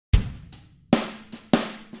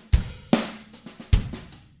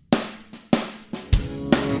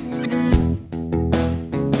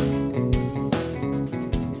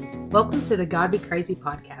Welcome to the God Be Crazy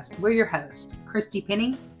podcast. We're your hosts, Christy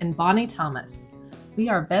Penny and Bonnie Thomas. We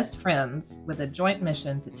are best friends with a joint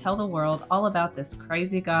mission to tell the world all about this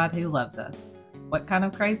crazy God who loves us. What kind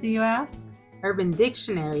of crazy, you ask? Urban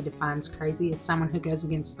Dictionary defines crazy as someone who goes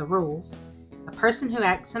against the rules, a person who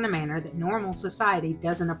acts in a manner that normal society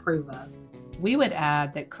doesn't approve of. We would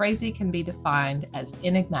add that crazy can be defined as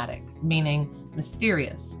enigmatic, meaning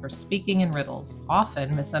mysterious or speaking in riddles,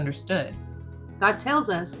 often misunderstood. God tells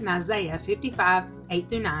us in Isaiah 55,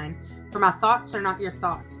 8-9, "For my thoughts are not your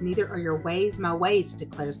thoughts, neither are your ways my ways,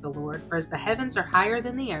 declares the Lord. For as the heavens are higher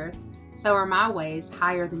than the earth, so are my ways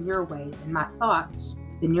higher than your ways, and my thoughts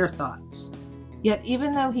than your thoughts." Yet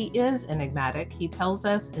even though he is enigmatic, he tells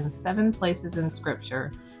us in 7 places in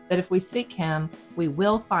Scripture that if we seek him, we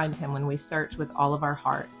will find him when we search with all of our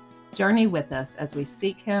heart. Journey with us as we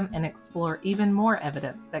seek him and explore even more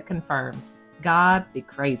evidence that confirms God be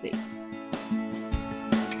crazy.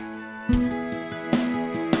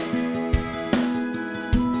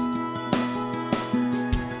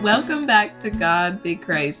 Welcome back to God Be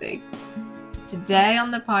Crazy. Today on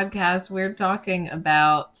the podcast, we're talking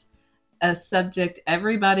about a subject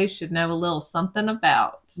everybody should know a little something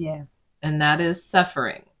about. Yeah. And that is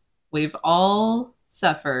suffering. We've all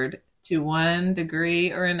suffered to one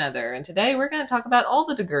degree or another. And today we're going to talk about all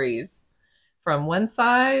the degrees from one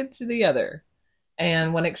side to the other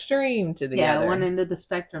and one extreme to the other. Yeah, one end of the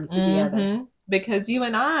spectrum to the other. Because you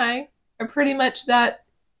and I are pretty much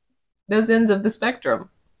those ends of the spectrum.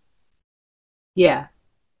 Yeah.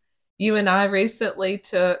 You and I recently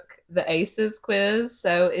took the ACEs quiz.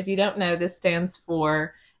 So if you don't know, this stands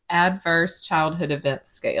for Adverse Childhood Event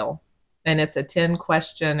Scale. And it's a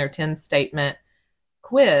 10-question or 10-statement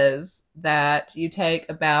quiz that you take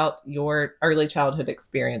about your early childhood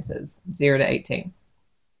experiences, 0 to 18.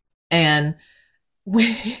 And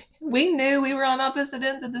we knew we were on opposite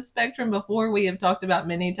ends of the spectrum before. We have talked about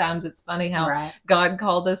many times. It's funny how God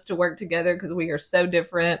called us to work together because we are so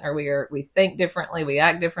different, or we think differently, we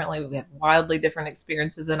act differently, we have wildly different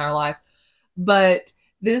experiences in our life. But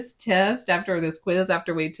this test, after this quiz,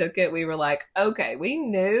 after we took it, we were like, okay, we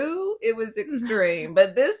knew it was extreme,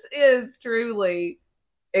 but this is truly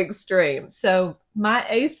extreme. So my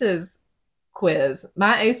ACEs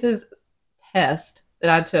test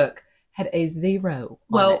that I took had a 0.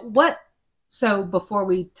 So before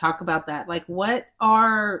we talk about that, like what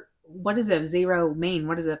does a 0 mean?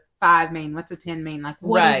 What does a 5 mean? What's a 10 mean? Like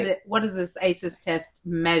is it? What does this ACEs test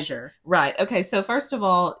measure? Right. Okay. So first of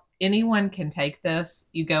all, anyone can take this.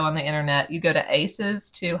 You go on the internet, you go to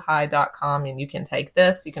aces2high.com and you can take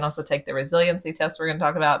this. You can also take the resiliency test we're going to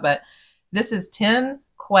talk about, but this is 10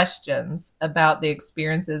 questions about the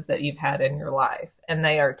experiences that you've had in your life. And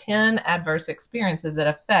they are 10 adverse experiences that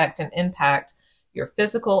affect and impact your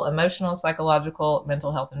physical, emotional, psychological,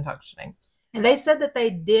 mental health, and functioning. And they said that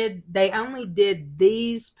they only did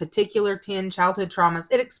these particular 10 childhood traumas.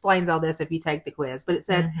 It explains all this if you take the quiz, but it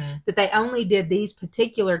said that they only did these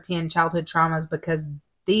particular 10 childhood traumas because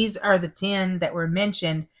these are the 10 that were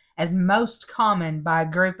mentioned as most common by a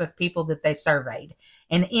group of people that they surveyed.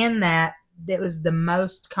 And in that, it was the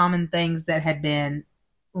most common things that had been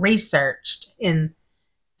researched and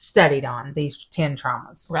studied on, these 10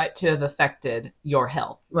 traumas. Right, to have affected your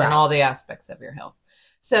health and all the aspects of your health.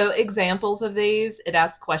 So examples of these, it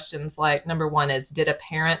asks questions like, number 1 is, did a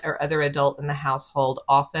parent or other adult in the household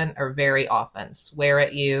often or very often swear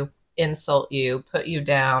at you, insult you, put you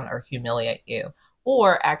down, or humiliate you,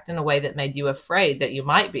 or act in a way that made you afraid that you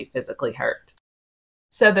might be physically hurt?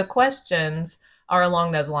 So the questions are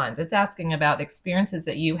along those lines. It's asking about experiences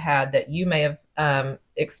that you had that you may have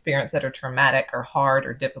experienced that are traumatic or hard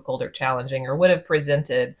or difficult or challenging, or would have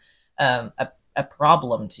presented a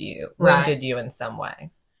problem to you, wounded you in some way.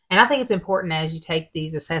 And I think it's important as you take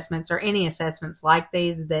these assessments or any assessments like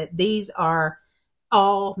these, that these are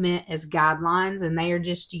all meant as guidelines, and they are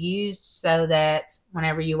just used so that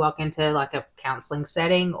whenever you walk into like a counseling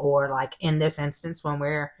setting, or like in this instance when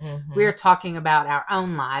we're talking about our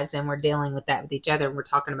own lives and we're dealing with that with each other, and we're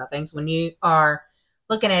talking about things, when you are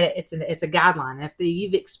looking at it, it's a guideline. And if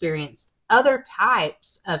you've experienced other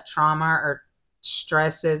types of trauma or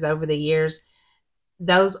stresses over the years,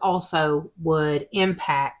 those also would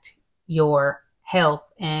impact your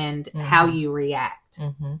health and how you react.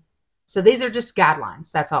 So these are just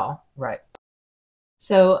guidelines. That's all. Right.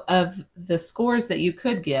 So of the scores that you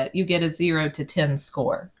could get, you get a 0 to 10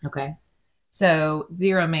 score. Okay. So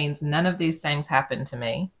 0 means none of these things happened to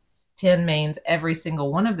me. 10 means every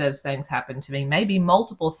single one of those things happened to me. Maybe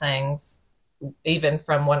multiple things, even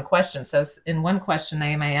from one question. So in one question,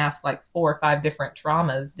 they may ask like 4 or 5 different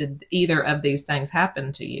traumas. Did either of these things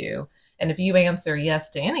happen to you? And if you answer yes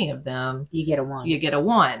to any of them, you get a 1. You get a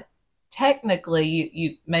 1. Technically,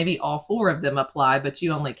 you maybe all 4 of them apply, but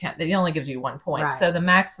you only can't. It only gives you 1 point. Right. So the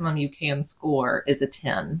maximum you can score is a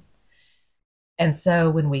 10. And so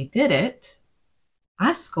when we did it,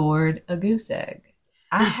 I scored a goose egg.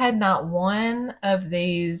 I had not one of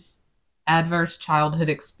these adverse childhood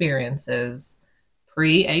experiences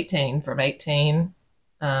pre-18, from 18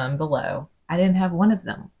 below. I didn't have one of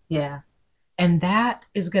them. Yeah. And that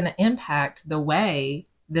is going to impact the way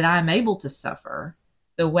that I'm able to suffer,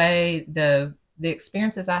 the way the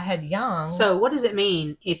experiences I had young. So what does it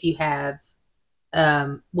mean if you have,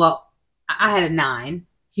 well, I had a 9.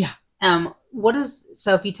 Yeah.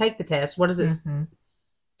 So if you take the test, what does it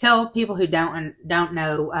tell people who don't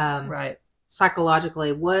know, right,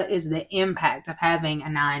 psychologically, what is the impact of having a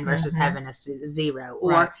 9 versus having a 0,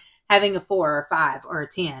 or having a 4 or 5 or a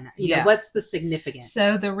 10? You know, what's the significance?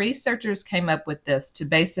 So the researchers came up with this to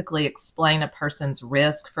basically explain a person's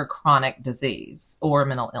risk for chronic disease or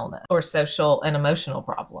mental illness or social and emotional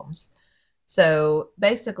problems. So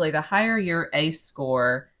basically, the higher your ACE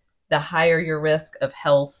score, the higher your risk of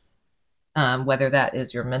health, whether that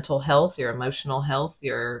is your mental health, your emotional health,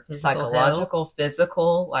 your psychological,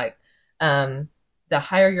 physical, like the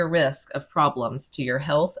higher your risk of problems to your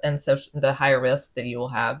health, and the higher risk that you will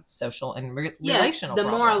have social and relational the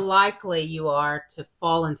problems. more likely you are to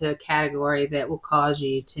fall into a category that will cause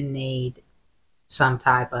you to need some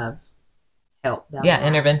type of help.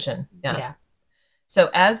 Intervention. Yeah. So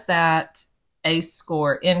as that ACE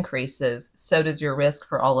score increases, so does your risk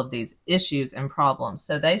for all of these issues and problems.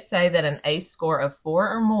 So they say that an ACE score of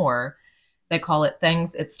 4 or more, they call it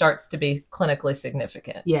it starts to be clinically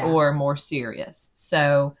significant or more serious.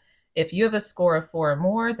 So if you have a score of 4 or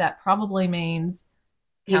more, that probably means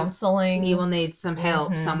counseling. You will need some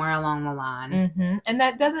help somewhere along the line. And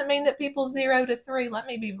that doesn't mean that people 0 to 3, let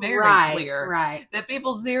me be very clear, that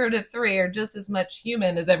people 0 to 3 are just as much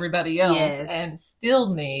human as everybody else and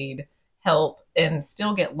still need help and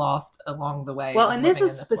still get lost along the way. Well, and this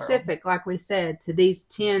is specific, like we said, to these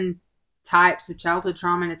 10 types of childhood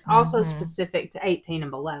trauma, and it's also specific to 18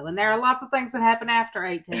 and below. And there are lots of things that happen after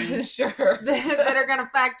 18 sure that are going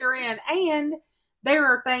to factor in. And there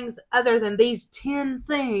are things other than these 10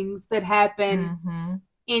 things that happen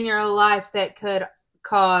in your life that could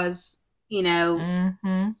cause,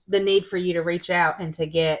 the need for you to reach out and to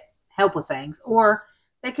get help with things, or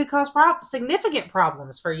that could cause significant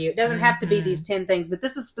problems for you. It doesn't have to be these 10 things, but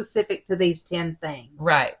this is specific to these 10 things.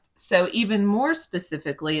 Right. So even more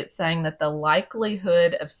specifically, it's saying that the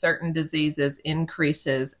likelihood of certain diseases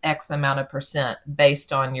increases X amount of percent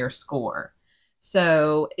based on your score.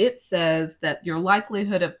 So it says that your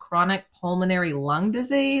likelihood of chronic pulmonary lung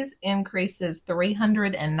disease increases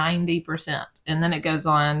 390%. And then it goes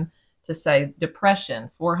on to say depression,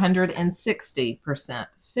 460%.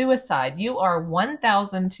 Suicide, you are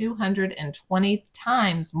 1,220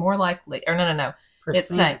 times more likely. Or no. It's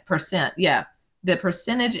saying percent. Yeah. The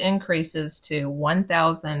percentage increases to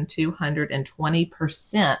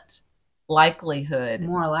 1,220% likelihood.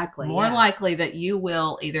 More likely that you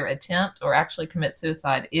will either attempt or actually commit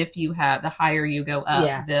suicide if you have, the higher you go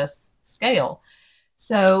up this scale.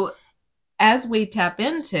 So as we tap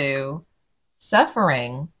into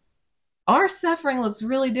suffering, our suffering looks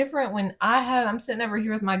really different when I'm sitting over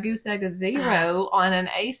here with my goose egg of 0 on an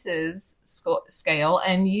ACEs scale,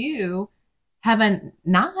 and you have a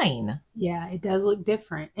 9. Yeah, it does look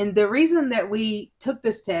different. And the reason that we took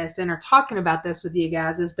this test and are talking about this with you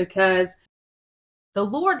guys is because the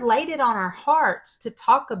Lord laid it on our hearts to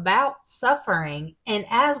talk about suffering. And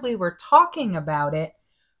as we were talking about it,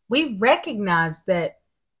 we recognized that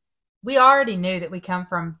we already knew that we come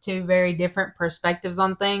from 2 very different perspectives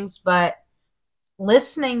on things, but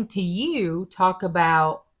listening to you talk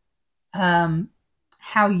about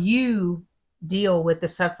how you deal with the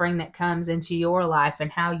suffering that comes into your life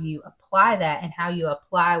and how you apply that and how you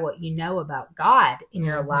apply what you know about God in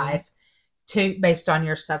your life based on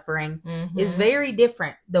your suffering is very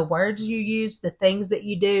different. The words you use, the things that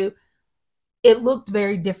you do, it looked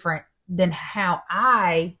very different than how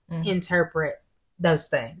I interpret those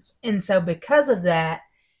things. And so because of that,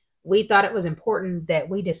 we thought it was important that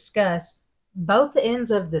we discuss both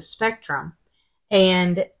ends of the spectrum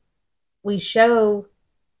and we show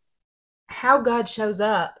how God shows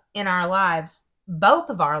up in our lives, both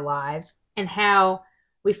of our lives, and how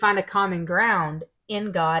we find a common ground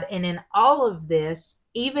in God. And in all of this,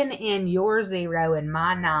 even in your 0 and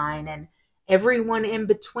my 9 and everyone in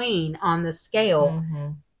between on the scale,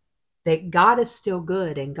 that God is still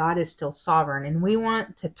good and God is still sovereign. And we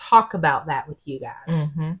want to talk about that with you guys.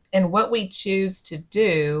 And what we choose to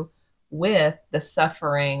do with the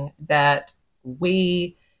suffering that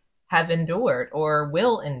we have endured or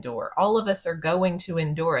will endure. All of us are going to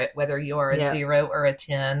endure it, whether you're a 0 or a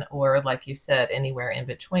 10, or like you said, anywhere in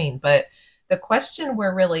between. But the question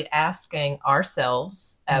we're really asking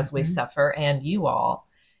ourselves as we suffer, and you all,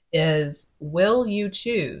 is will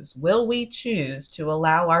we choose to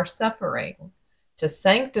allow our suffering to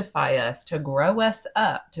sanctify us, to grow us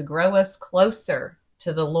up, to grow us closer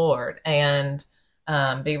to the Lord and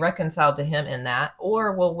be reconciled to him in that?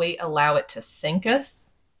 Or will we allow it to sink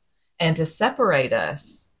us and to separate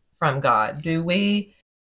us from God? Do we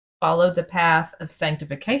follow the path of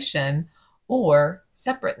sanctification or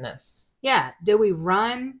separateness? Yeah. Do we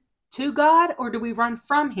run to God or do we run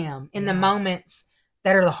from him in the moments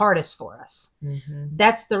that are the hardest for us?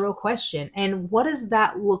 That's the real question. And what does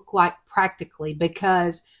that look like practically?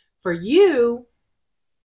 Because for you,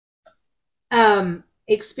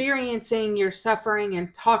 experiencing your suffering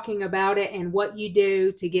and talking about it and what you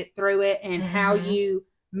do to get through it and how you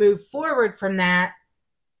move forward from that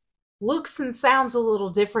looks and sounds a little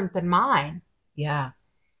different than mine. Yeah.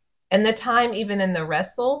 And the time, even in the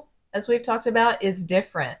wrestle, as we've talked about, is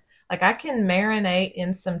different. Like, I can marinate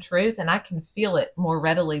in some truth and I can feel it more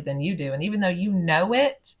readily than you do. And even though you know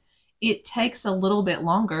it, it takes a little bit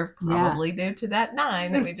longer, probably due to that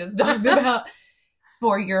 9 that we just talked about,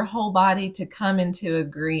 for your whole body to come into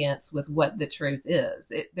agreement with what the truth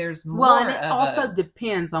is. There's more. Well, and it also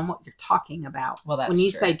depends on what you're talking about. Well, that's when you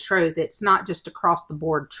true. say truth, it's not just across the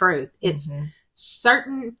board truth. It's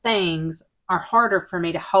certain things are harder for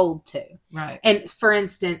me to hold to. Right. And for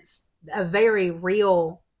instance, a very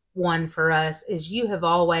real one for us is you've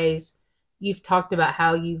talked about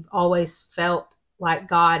how you've always felt like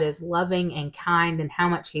God is loving and kind and how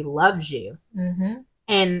much he loves you.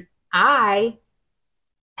 And I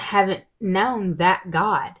haven't known that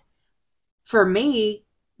God. For me,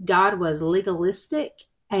 God was legalistic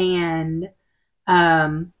and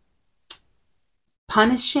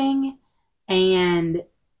punishing, and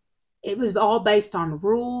it was all based on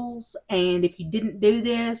rules. And if you didn't do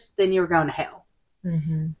this, then you were going to hell.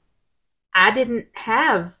 I didn't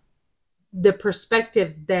have the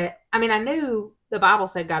perspective that, I knew the Bible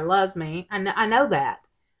said God loves me. I know that.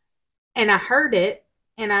 And I heard it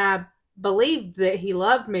and I believed that he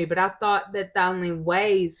loved me, but I thought that the only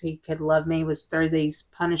ways he could love me was through these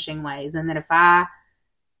punishing ways. And that if I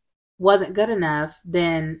wasn't good enough,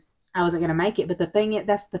 then I wasn't going to make it. But the thing,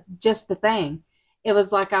 just the thing. It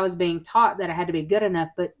was like I was being taught that I had to be good enough,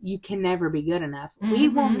 but you can never be good enough. We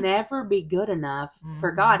will never be good enough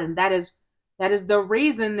for God. And that is the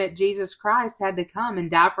reason that Jesus Christ had to come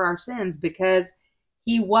and die for our sins, because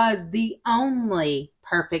he was the only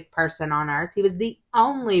perfect person on earth. He was the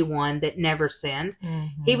only one that never sinned.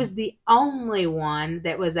 He was the only one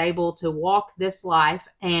that was able to walk this life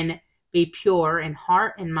and be pure in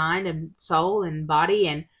heart and mind and soul and body.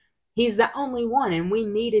 And he's the only one. And we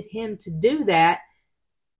needed him to do that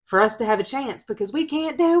for us to have a chance, because we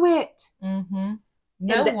can't do it.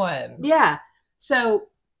 No one. Yeah. So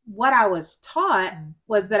what I was taught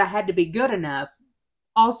was that I had to be good enough.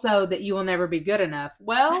 Also, that you will never be good enough.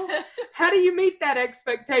 Well, how do you meet that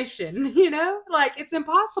expectation? Like, it's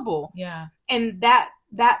impossible. Yeah. And that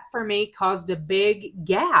for me caused a big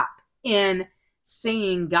gap in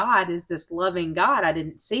seeing God as this loving God. I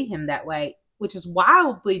didn't see him that way, which is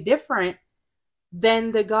wildly different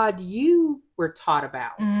than the God you were taught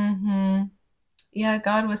about. Yeah,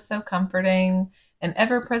 God was so comforting and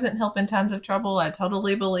ever-present help in times of trouble. I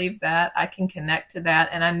totally believe that. I can connect to that.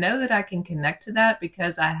 And I know that I can connect to that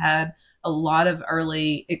because I had a lot of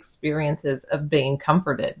early experiences of being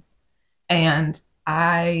comforted. And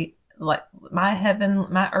my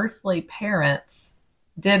earthly parents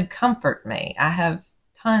did comfort me. I have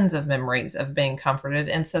tons of memories of being comforted.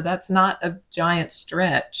 And so that's not a giant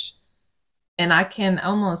stretch. And I can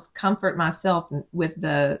almost comfort myself with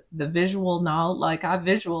the visual knowledge. Like, I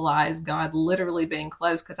visualize God literally being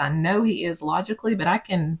close because I know he is logically, but I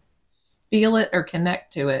can feel it or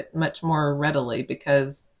connect to it much more readily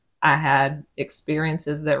because I had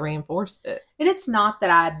experiences that reinforced it. And it's not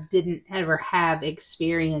that I didn't ever have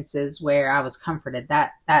experiences where I was comforted.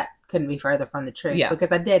 That couldn't be further from the truth,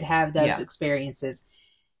 because I did have those experiences.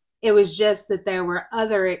 It was just that there were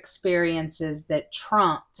other experiences that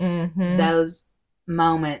trumped those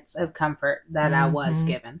moments of comfort that I was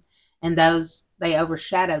given. And they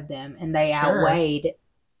overshadowed them, and they outweighed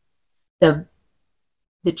the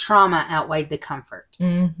trauma outweighed the comfort.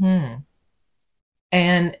 And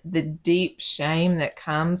the deep shame that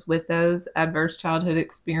comes with those adverse childhood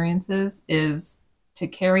experiences is to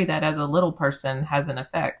carry that as a little person has an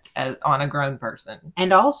effect on a grown person.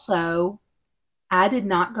 And also, I did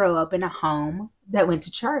not grow up in a home that went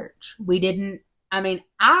to church. We didn't, I mean,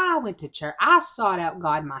 I went to church. I sought out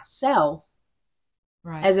God myself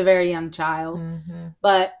as a very young child. Mm-hmm.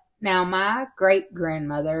 But now my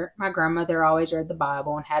grandmother always read the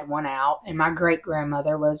Bible and had one out. And my great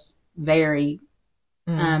grandmother was very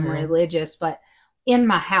religious. But in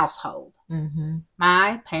my household,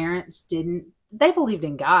 my parents they believed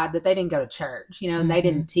in God, but they didn't go to church, and they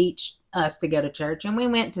didn't teach us to go to church. And we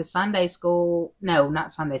went to Sunday school. No,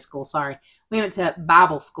 not Sunday school. Sorry. We went to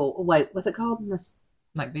Bible school. Wait, what's it called?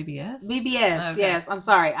 Like VBS? VBS, okay. Yes. I'm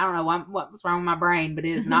sorry. I don't know what's wrong with my brain, but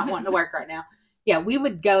it is not wanting to work right now. Yeah, we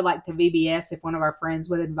would go like to VBS if one of our friends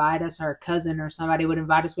would invite us, or a cousin or somebody would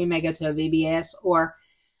invite us. We may go to a VBS, or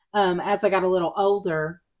as I got a little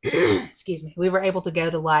older, excuse me, we were able to go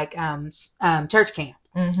to like church camp.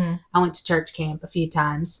 I went to church camp a few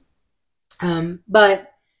times.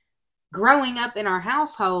 But growing up in our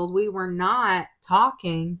household, we were not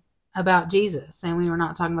talking about Jesus, and we were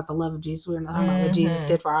not talking about the love of Jesus. We were not talking about what Jesus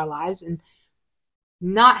did for our lives. And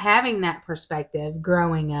not having that perspective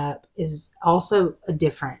growing up is also a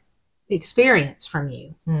different experience from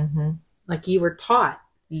you. Like you were taught.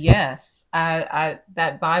 Yes. I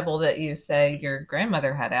that Bible that you say your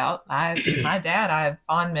grandmother had out, I have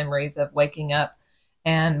fond memories of waking up,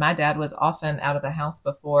 and my dad was often out of the house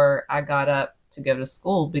before I got up to go to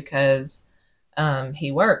school because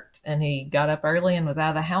he worked, and he got up early and was out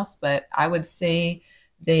of the house. But I would see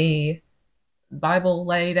the Bible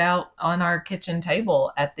laid out on our kitchen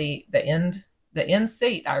table at the end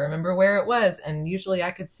seat. I remember where it was, and usually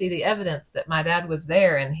I could see the evidence that my dad was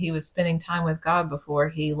there and he was spending time with God before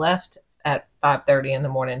he left at 5:30 in the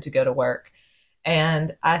morning to go to work.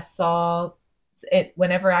 And I saw it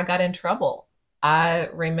whenever I got in trouble. I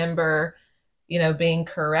remember, being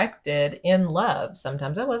corrected in love.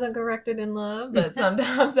 Sometimes I wasn't corrected in love, but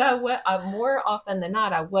sometimes more often than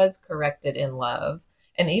not, I was corrected in love.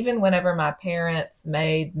 And even whenever my parents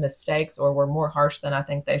made mistakes or were more harsh than I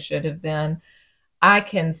think they should have been, I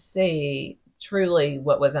can see truly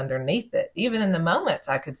what was underneath it. Even in the moments,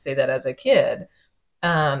 I could see that as a kid.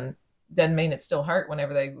 Doesn't mean it still hurt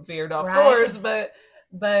whenever they veered off course,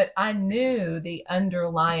 but I knew the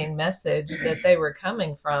underlying message that they were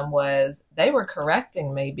coming from was they were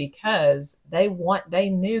correcting me because they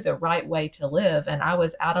knew the right way to live, and I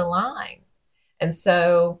was out of line. And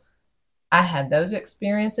so I had those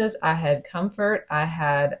experiences. I had comfort.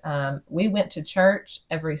 We went to church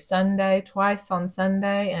every Sunday, twice on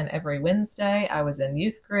Sunday, and every Wednesday. I was in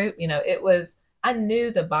youth group. I knew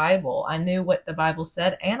the Bible. I knew what the Bible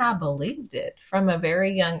said, and I believed it from a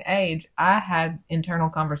very young age. I had internal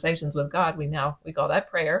conversations with God. We call that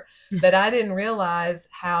prayer, but I didn't realize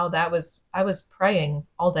how I was praying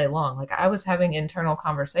all day long. Like I was having internal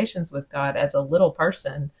conversations with God as a little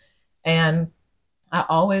person, and I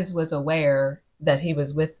always was aware that he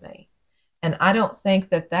was with me. And I don't think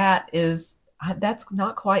that's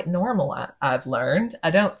not quite normal. I've learned. I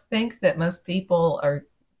don't think that most people or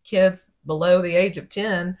kids below the age of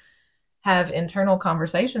 10 have internal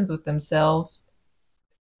conversations with themselves,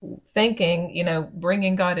 thinking,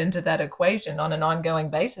 bringing God into that equation on an ongoing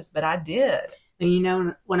basis. But I did.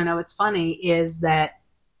 And want to know what's funny is that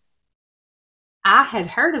I had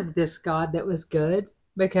heard of this God that was good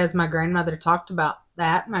because my grandmother talked about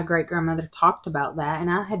that. My great grandmother talked about that. And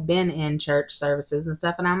I had been in church services and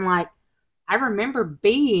stuff. And I'm like, I remember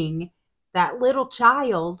being that little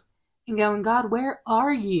child and going, God, where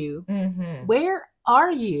are you? Where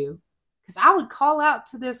are you? Because I would call out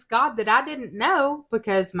to this God that I didn't know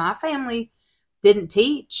because my family didn't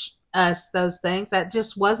teach us those things. That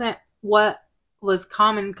just wasn't what was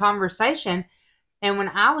common conversation. And when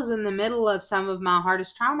I was in the middle of some of my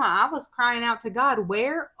hardest trauma, I was crying out to God,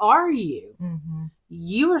 where are you?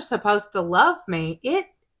 You are supposed to love me. It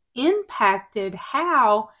impacted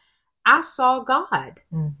how I saw God.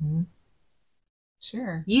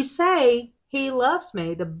 Sure. You say he loves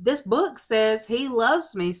me. This book says he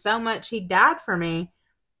loves me so much he died for me.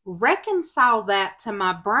 Reconcile that to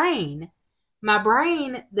my brain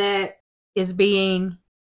that is being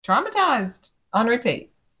traumatized on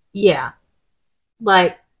repeat. Yeah.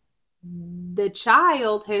 Like the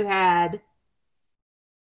child who had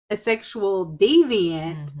a sexual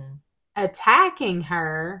deviant attacking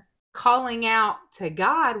her, calling out to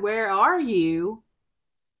God, where are you?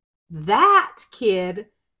 That kid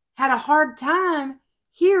had a hard time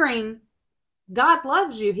hearing God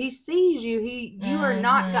loves you. He sees you. You are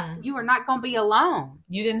not going to be alone.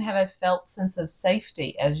 You didn't have a felt sense of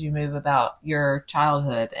safety as you move about your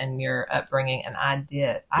childhood and your upbringing, and I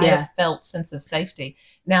did. I have felt sense of safety.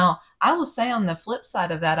 Now, I will say on the flip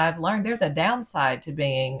side of that, I've learned there's a downside to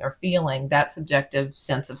being or feeling that subjective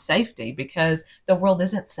sense of safety because the world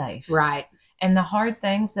isn't safe. Right. And the hard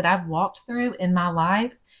things that I've walked through in my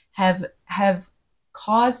life have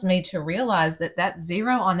caused me to realize that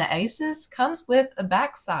 0 on the aces comes with a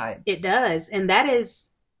backside. It does. And that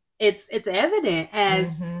is, it's evident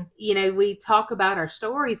as, we talk about our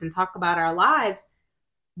stories and talk about our lives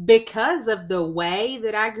because of the way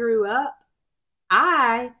that I grew up.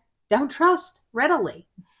 I don't trust readily.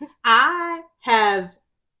 My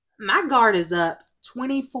guard is up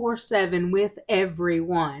 24/7 with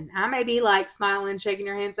everyone. I may be like smiling, shaking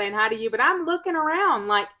your hand, saying hi to you, but I'm looking around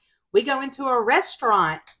like, we go into a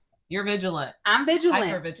restaurant. You're vigilant. I'm vigilant.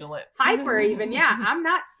 Hyper vigilant. Hyper even, yeah. I'm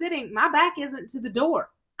not sitting. My back isn't to the door.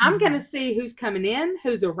 I'm going to see who's coming in,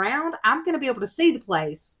 who's around. I'm going to be able to see the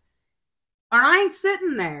place. Or I ain't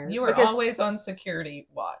sitting there. You are always on security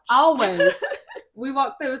watch. Always. We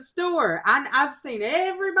walk through a store. I've seen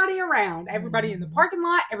everybody around. Everybody in the parking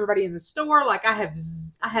lot. Everybody in the store. Like I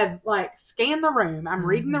have like scanned the room. I'm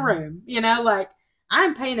reading the room. Like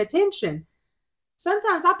I'm paying attention.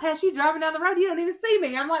 Sometimes I pass you driving down the road. You don't even see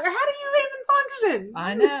me. I'm like, how do you even function?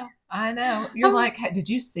 I know. You're like, did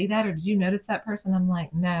you see that or did you notice that person? I'm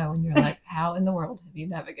like, no. And you're like, how in the world have you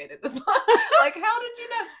navigated this? Like, how did you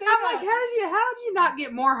not see that? I'm like, how do you not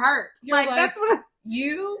get more hurt? Like that's what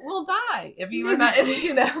you will die if you were not,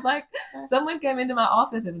 like someone came into my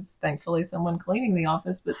office. It was thankfully someone cleaning the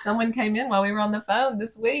office, but someone came in while we were on the phone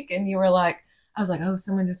this week and you were like, I was like, oh,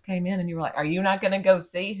 someone just came in. And you were like, are you not going to go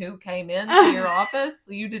see who came into your office?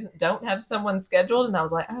 You don't have someone scheduled? And I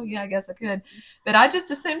was like, oh, yeah, I guess I could. But I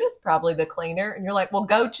just assumed it's probably the cleaner. And you're like, well,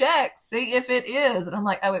 go check, see if it is. And I'm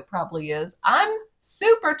like, oh, it probably is. I'm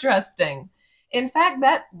super trusting. In fact,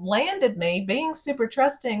 that landed me, being super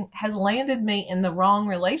trusting has landed me in the wrong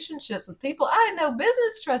relationships with people I had no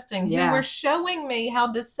business trusting who were showing me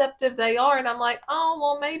how deceptive they are. And I'm like, oh,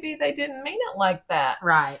 well, maybe they didn't mean it like that.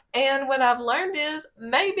 Right. And what I've learned is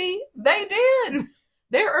maybe they did.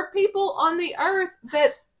 There are people on the earth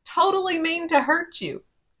that totally mean to hurt you,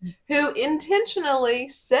 who intentionally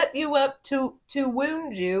set you up to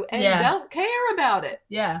wound you and don't care about it.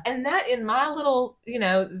 Yeah. And that in my little,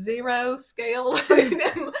 0 scale,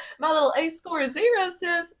 my little A score of 0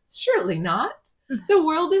 says, surely not. The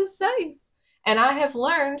world is safe. And I have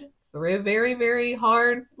learned through very, very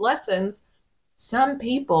hard lessons,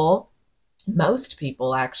 most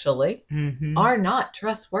people actually, are not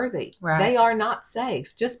trustworthy. Right. They are not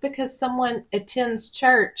safe. Just because someone attends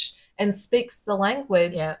church and speaks the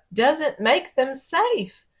language doesn't make them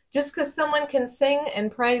safe. Just because someone can sing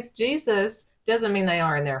and praise Jesus doesn't mean they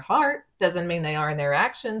are in their heart, doesn't mean they are in their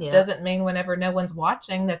actions, doesn't mean whenever no one's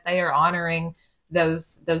watching that they are honoring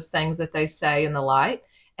those things that they say in the light.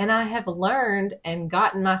 And I have learned and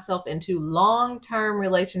gotten myself into long-term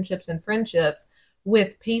relationships and friendships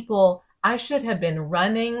with people I should have been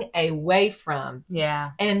running away from.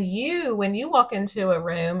 Yeah. And when you walk into a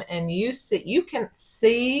room and you can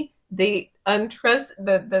see the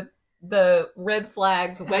the red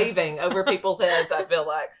flags waving over people's heads. I feel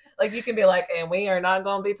like you can be like, and we are not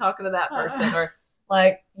going to be talking to that person, or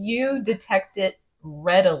like you detect it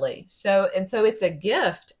readily. So it's a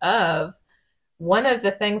gift of one of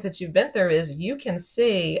the things that you've been through is you can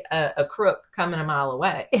see a crook coming a mile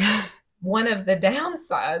away. One of the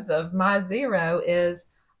downsides of my 0 is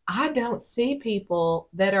I don't see people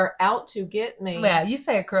that are out to get me. Yeah, you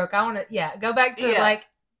say a crook. I want to, go back to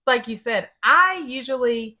like you said, I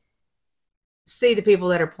usually see the people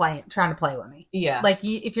that are trying to play with me. Yeah. Like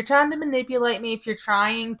if you're trying to manipulate me, if you're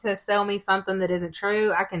trying to sell me something that isn't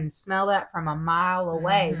true, I can smell that from a mile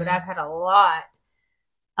away. Mm-hmm. But I've had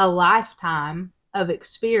a lifetime of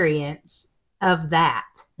experience of that.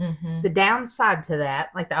 Mm-hmm. The downside to that,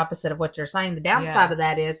 like the opposite of what you're saying, the downside of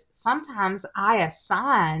that is sometimes I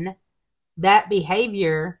assign that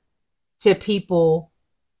behavior to people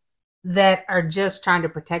that are just trying to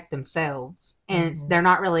protect themselves, and they're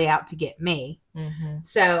not really out to get me. Mm-hmm.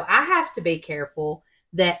 So I have to be careful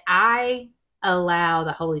that I allow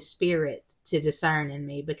the Holy Spirit to discern in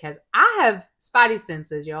me, because I have spidey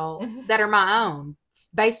senses, y'all, that are my own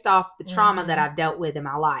based off the trauma that I've dealt with in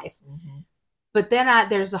my life. Mm-hmm. But then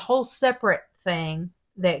there's a whole separate thing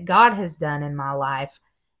that God has done in my life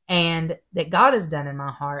and that God has done in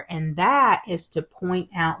my heart. And that is to point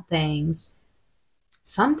out things.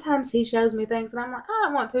 Sometimes he shows me things and I'm like, I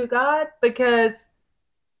don't want to, God, because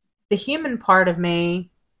the human part of me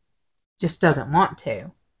just doesn't want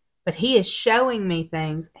to. But he is showing me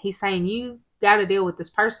things. He's saying, you got to deal with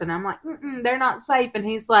this person. I'm like, they're not safe. And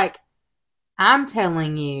he's like, I'm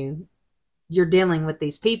telling you, you're dealing with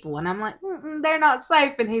these people. And I'm like, they're not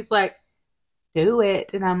safe. And he's like, do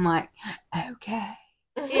it. And I'm like, okay.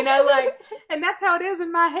 And that's how it is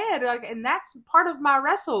in my head. And that's part of my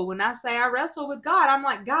wrestle. When I say I wrestle with God, I'm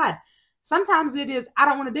like, God, sometimes it is, I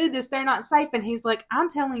don't want to do this. They're not safe. And he's like, I'm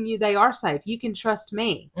telling you, they are safe. You can trust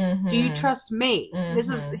me. Mm-hmm. Do you trust me? Mm-hmm. This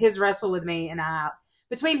is his wrestle with me. And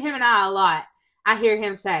between him and I a lot, I hear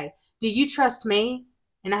him say, do you trust me?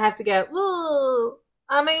 And I have to go, ooh,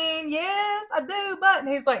 I mean, yes, I do. But, and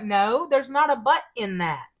he's like, no, there's not a but in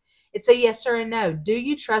that. It's a yes or a no. Do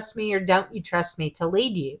you trust me or don't you trust me to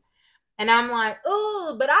lead you? And I'm like,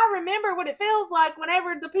 oh, but I remember what it feels like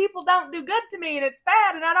whenever the people don't do good to me and it's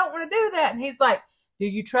bad and I don't want to do that. And he's like, do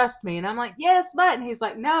you trust me? And I'm like, yes, but. And he's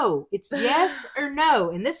like, no, it's yes or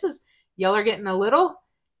no. And this is, y'all are getting a little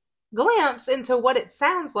glimpse into what it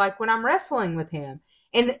sounds like when I'm wrestling with him.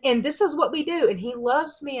 And this is what we do. And he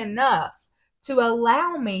loves me enough to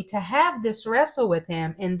allow me to have this wrestle with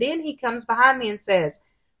him. And then he comes behind me and says,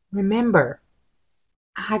 remember,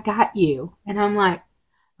 I got you. And I'm like,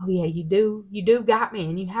 oh yeah, you do got me.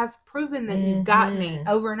 And you have proven that you've got me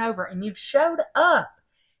over and over. And you've showed up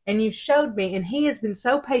and you've showed me. And he has been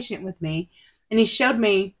so patient with me. And he showed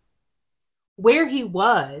me where he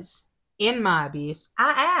was in my abuse.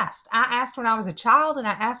 I asked when I was a child and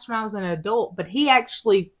I asked when I was an adult, but he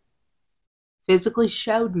actually physically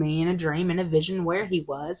showed me in a dream, in a vision, where he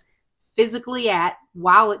was physically at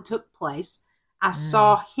while it took place. I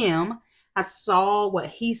saw him. I saw what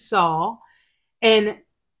he saw. And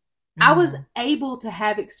I was able to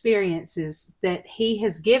have experiences that he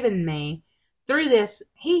has given me through this.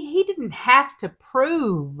 He didn't have to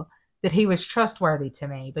prove that he was trustworthy to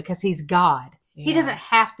me because he's God. Yeah. He doesn't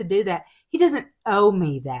have to do that. He doesn't owe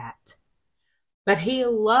me that. But he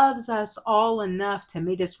loves us all enough to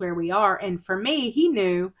meet us where we are. And for me, he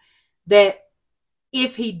knew that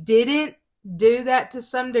if he didn't do that to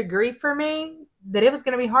some degree for me, that it was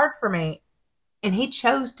going to be hard for me. And he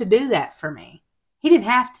chose to do that for me. He didn't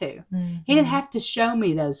have to. Mm-hmm. He didn't have to show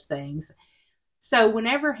me those things. So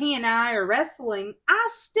whenever he and I are wrestling,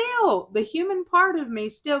 the human part of me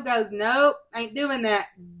still goes, nope, ain't doing that.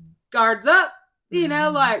 Guards up.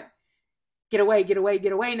 Like, get away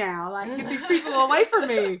now. Like, get these people away from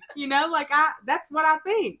me. That's what I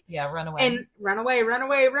think. Yeah, run away. And run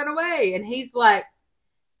away. And he's like,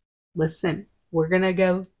 listen, we're going to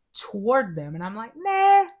go toward them. And I'm like,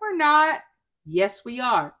 nah, we're not. Yes, we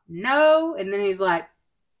are. No. And then he's like,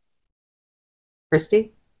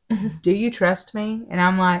 Christy, do you trust me? And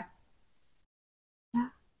I'm like, yeah.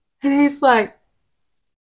 And he's like,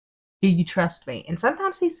 do you trust me? And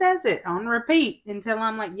sometimes he says it on repeat until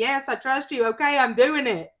I'm like, yes, I trust you. Okay, I'm doing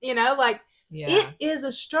it. It is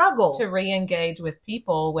a struggle. To re-engage with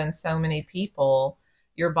people when so many people,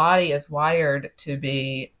 your body is wired to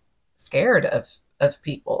be scared of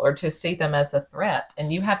people or to see them as a threat. And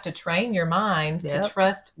you have to train your mind to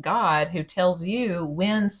trust God who tells you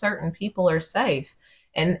when certain people are safe.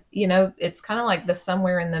 And, it's kind of like the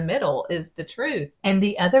somewhere in the middle is the truth. And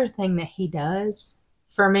the other thing that he does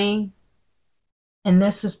for me, and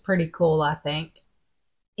this is pretty cool, I think,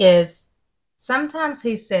 is sometimes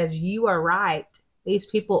he says, you are right. These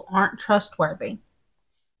people aren't trustworthy,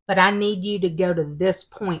 but I need you to go to this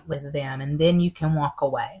point with them and then you can walk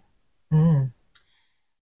away. Mm.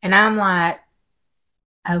 And I'm like,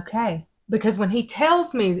 okay. Because when he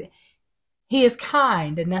tells me, he is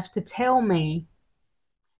kind enough to tell me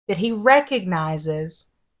that he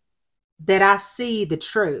recognizes that I see the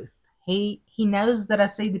truth. He knows that I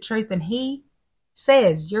see the truth, and he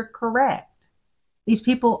says, you're correct. These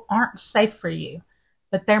people aren't safe for you,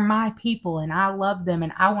 but they're my people and I love them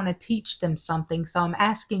and I want to teach them something. So I'm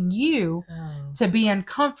asking you to be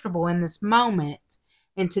uncomfortable in this moment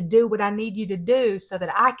and to do what I need you to do so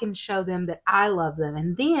that I can show them that I love them.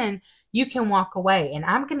 And then you can walk away and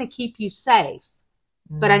I'm going to keep you safe,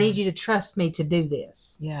 but I need you to trust me to do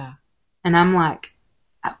this. Yeah. And I'm like,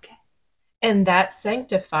 okay. And that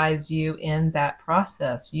sanctifies you in that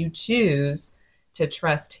process. You choose to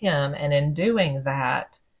trust him. And in doing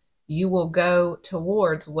that, you will go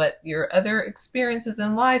towards what your other experiences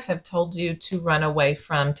in life have told you to run away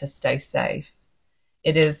from to stay safe.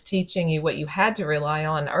 It is teaching you what you had to rely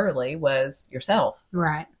on early was yourself.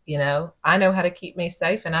 Right. I know how to keep me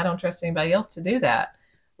safe and I don't trust anybody else to do that.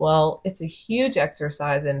 Well, it's a huge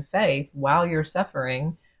exercise in faith while you're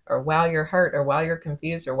suffering or while you're hurt or while you're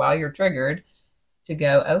confused or while you're triggered to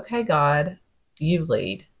go, okay, God, you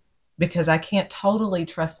lead, because I can't totally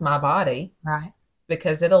trust my body. Right.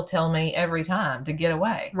 because it'll tell me every time to get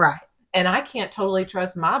away. Right. And I can't totally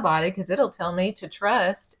trust my body because it'll tell me to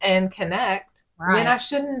trust and connect when I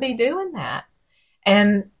shouldn't be doing that.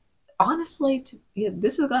 And honestly,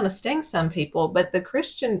 this is going to sting some people, but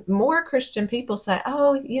more Christian people say,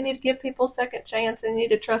 oh, you need to give people a second chance and you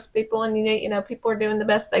need to trust people and you need, people are doing the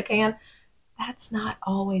best they can. That's not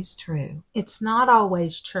always true. It's not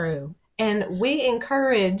always true. And we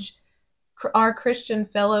encourage our Christian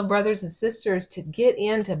fellow brothers and sisters to get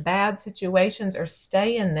into bad situations or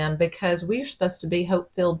stay in them because we're supposed to be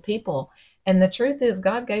hope-filled people. And the truth is,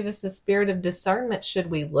 God gave us a spirit of discernment. Should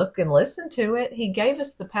we look and listen to it? He gave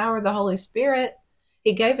us the power of the Holy Spirit.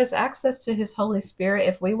 He gave us access to his Holy Spirit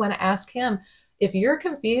if we want to ask him. If you're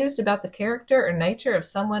confused about the character or nature of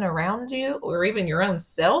someone around you or even your own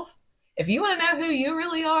self, if you want to know who you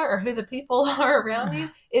really are or who the people are around you,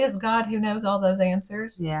 it is God who knows all those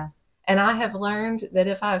answers. Yeah. And I have learned that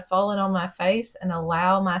if I have fallen on my face and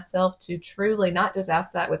allow myself to truly not just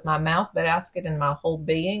ask that with my mouth, but ask it in my whole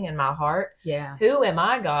being and my heart. Yeah. Who am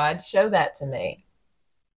I, God? Show that to me.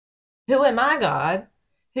 Who am I, God?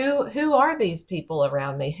 Who are these people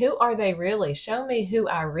around me? Who are they really? Show me who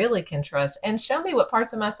I really can trust and show me what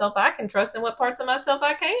parts of myself I can trust and what parts of myself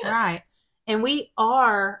I can't. Right. And we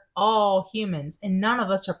are all humans and none of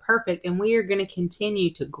us are perfect. And we are going to continue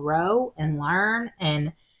to grow and learn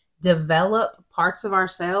and develop parts of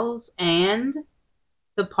ourselves and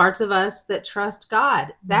the parts of us that trust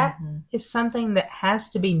God. That is something that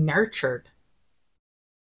has to be nurtured.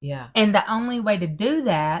 Yeah. And the only way to do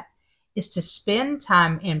that is to spend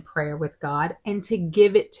time in prayer with God and to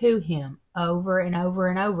give it to him over and over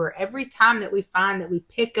and over. Every time that we find that we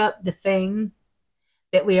pick up the thing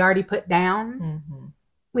that we already put down,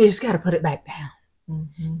 we just got to put it back down.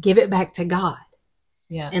 Give it back to God.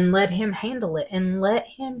 Yeah. And let him handle it and let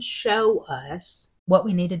him show us what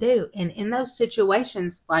we need to do. And in those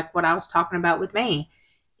situations, like what I was talking about with me,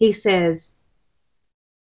 he says,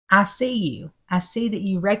 I see you. I see that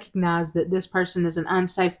you recognize that this person is an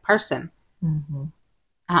unsafe person.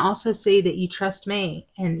 I also see that you trust me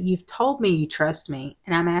and you've told me you trust me.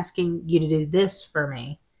 And I'm asking you to do this for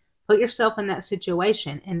me. Put yourself in that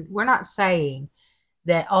situation. And we're not saying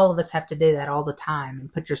that all of us have to do that all the time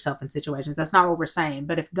and put yourself in situations. That's not what we're saying.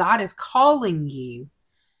 But if God is calling you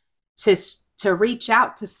to reach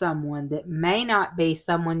out to someone that may not be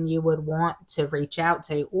someone you would want to reach out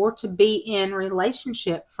to, or to be in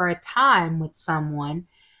relationship for a time with someone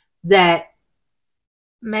that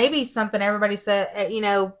maybe something everybody said,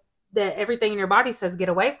 that everything in your body says get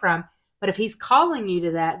away from. But if he's calling you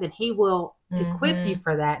to that, then he will equip you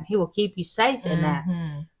for that and he will keep you safe in that.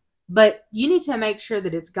 But you need to make sure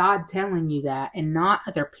that it's God telling you that and not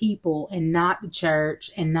other people and not the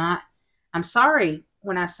church and not, I'm sorry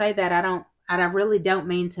when I say that, I really don't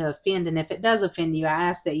mean to offend. And if it does offend you, I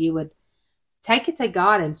ask that you would take it to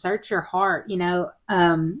God and search your heart.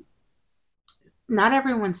 Not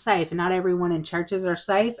everyone's safe and not everyone in churches are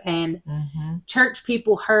safe, and church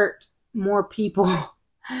people hurt more people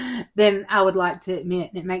than I would like to admit.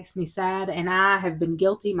 And it makes me sad. And I have been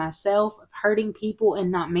guilty myself of hurting people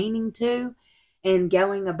and not meaning to and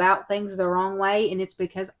going about things the wrong way. And it's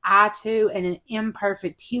because I too am an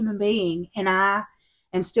imperfect human being and I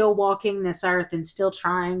am still walking this earth and still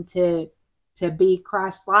trying to be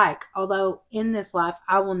Christ-like. Although in this life,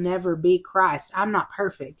 I will never be Christ. I'm not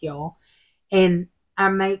perfect, y'all. And I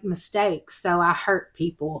make mistakes. So I hurt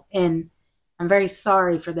people. And I'm very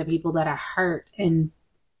sorry for the people that I hurt. And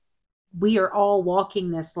we are all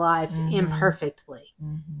walking this life imperfectly.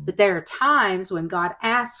 But there are times when God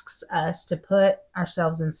asks us to put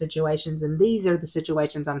ourselves in situations, and these are the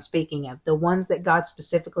situations I'm speaking of, the ones that God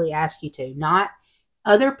specifically asked you to, not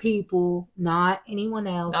other people, not anyone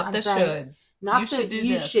else. Not I'm the saying, shoulds. not you the should do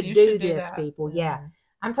you this. should You do should this, that. people. Yeah.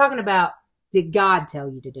 I'm talking about, did God tell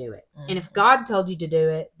you to do it? And if God told you to do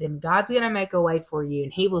it, then God's going to make a way for you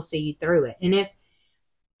and he will see you through it. And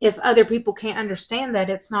if other people can't understand that,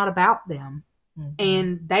 it's not about them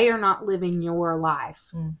and they are not living your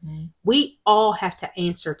life. We all have to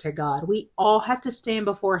answer to God. We all have to stand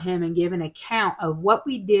before him and give an account of what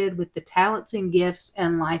we did with the talents and gifts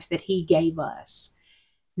and life that he gave us.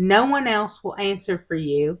 No one else will answer for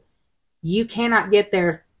you. You cannot get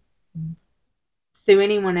there through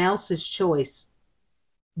anyone else's choice.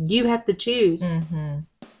 You have to choose. And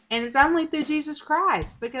it's only through Jesus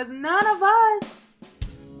Christ, because none of us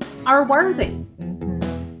are worthy.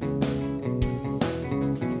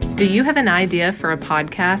 Do you have an idea for a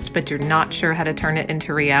podcast, but you're not sure how to turn it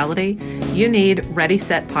into reality? You need Ready,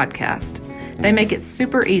 Set Podcast. They make it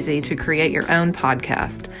super easy to create your own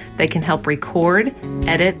podcast. They can help record,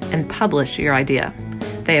 edit, and publish your idea.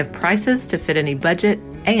 They have prices to fit any budget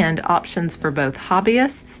and options for both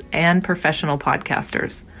hobbyists and professional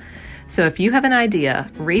podcasters. So if you have an idea,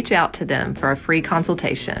 reach out to them for a free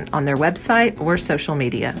consultation on their website or social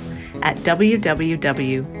media at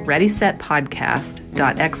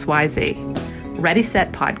www.readysetpodcast.xyz. Ready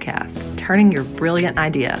Set Podcast, turning your brilliant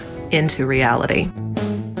idea into reality.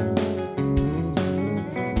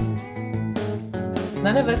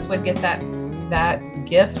 None of us would get that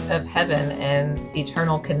gift of heaven and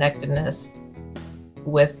eternal connectedness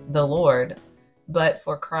with the Lord, but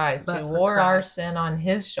for Christ, who wore our sin on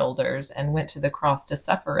his shoulders and went to the cross to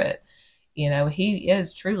suffer it. You know, he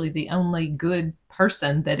is truly the only good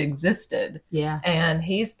person that existed. Yeah. And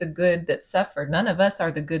he's the good that suffered. None of us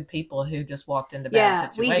are the good people who just walked into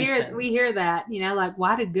bad situations. We hear that, you know, like,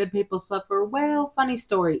 why do good people suffer? Well, funny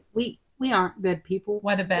story. We aren't good people.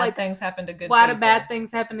 Why do bad things happen to good people? Why do bad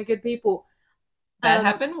things happen to good people? That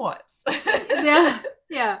happened once.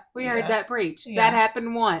 Yeah, we heard that preached. Yeah. That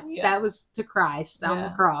happened once. Yeah. That was to Christ on the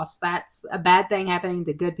cross. That's a bad thing happening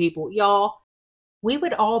to good people. Y'all, we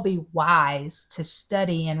would all be wise to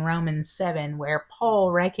study in Romans 7, where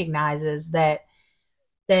Paul recognizes that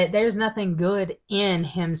there's nothing good in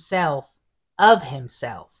himself, of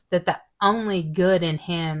himself, that the only good in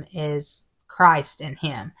him is Christ in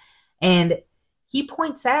him. And he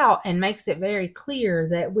points out and makes it very clear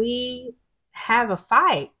that we have a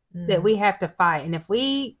fight that we have to fight. And if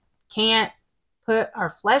we can't put our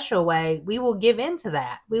flesh away, we will give in to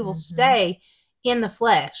that. We will stay in the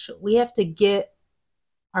flesh. We have to get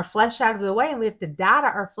our flesh out of the way, and we have to die to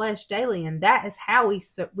our flesh daily. And that is how we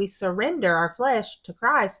surrender our flesh to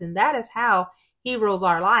Christ. And that is how he rules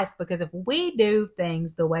our life. Because if we do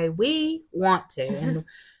things the way we want to and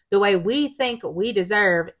the way we think we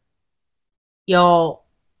deserve, y'all,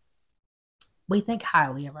 we think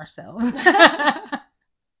highly of ourselves.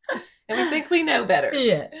 And we think we know better.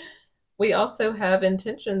 Yes. We also have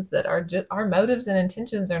intentions that are just, our motives and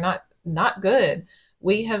intentions are not good.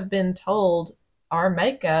 We have been told our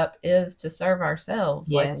makeup is to serve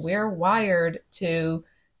ourselves. Yes. Like, we're wired to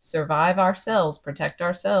survive ourselves, protect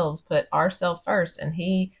ourselves, put ourselves first. And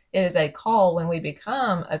it is a call when we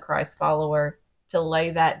become a Christ follower to lay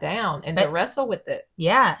that down and to wrestle with it.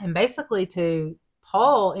 Yeah. And basically, to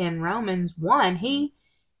Paul in Romans 1, he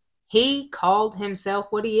called himself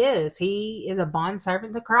what he is. He is a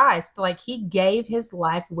bondservant to Christ. Like, he gave his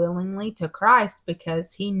life willingly to Christ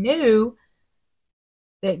because he knew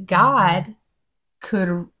that God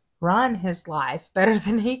could run his life better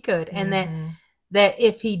than he could. And that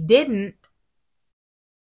if he didn't,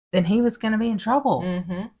 then he was going to be in trouble.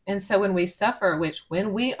 And so when we suffer,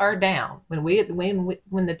 when we are down, when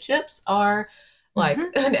the chips are like,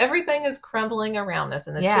 and everything is crumbling around us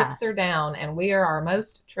and the chips are down and we are our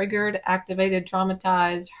most triggered, activated,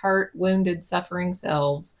 traumatized, hurt, wounded, suffering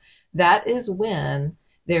selves, that is when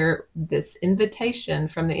this invitation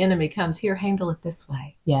from the enemy comes, here, handle it this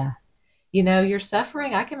way. Yeah. You know, you're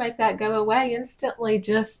suffering. I can make that go away instantly.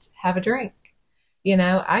 Just have a drink. You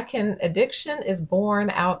know, addiction is born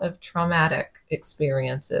out of traumatic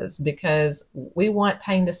experiences because we want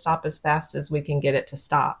pain to stop as fast as we can get it to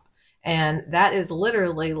stop. And that is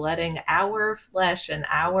literally letting our flesh and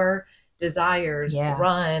our desires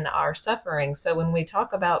run our suffering. So when we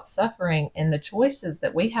talk about suffering and the choices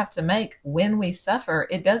that we have to make when we suffer,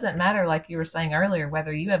 it doesn't matter, like you were saying earlier,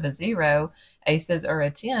 whether you have a 0, ACEs, or a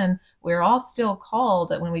 10, we're all still called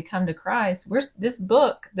that when we come to Christ. This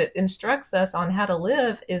book that instructs us on how to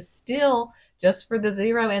live is still just for the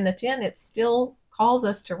 0 and the 10. It still calls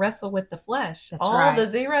us to wrestle with the flesh. That's all right. The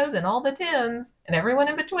 0s and all the 10s and everyone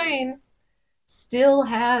in between still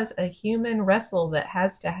has a human wrestle that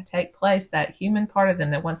has to take place, that human part of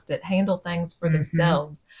them that wants to handle things for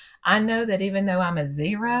themselves. I know that even though I'm a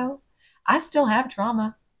 0, I still have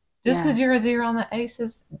trauma. Just because you're a 0 on the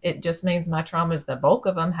ACEs, it just means my traumas, the bulk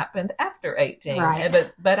of them happened after 18.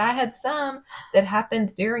 Right. But I had some that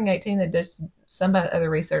happened during 18 that just some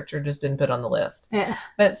other researcher just didn't put on the list. Yeah.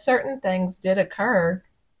 But certain things did occur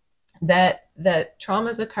that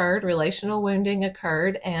traumas occurred, relational wounding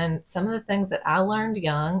occurred. And some of the things that I learned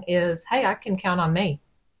young is, hey, I can count on me.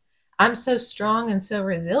 I'm so strong and so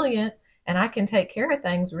resilient, and I can take care of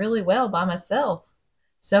things really well by myself.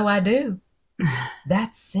 So I do.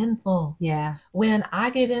 That's sinful. Yeah. When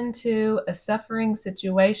I get into a suffering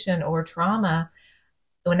situation or trauma,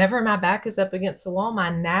 whenever my back is up against the wall, my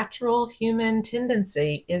natural human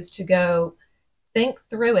tendency is to go think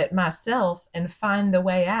through it myself and find the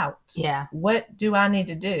way out. Yeah. What do I need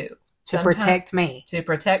to do to protect me? To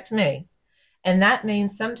protect me. And that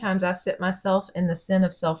means sometimes I sit myself in the sin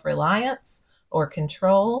of self-reliance or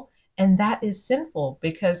control. And that is sinful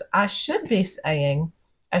because I should be saying,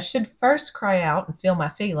 I should first cry out and feel my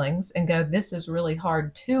feelings and go, this is really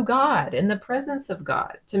hard, to God, in the presence of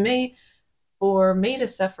God. To me, for me to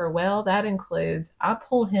suffer well, that includes I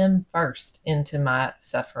pull him first into my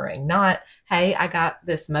suffering, not, hey, I got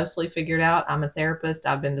this mostly figured out. I'm a therapist.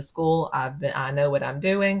 I've been to school. I know what I'm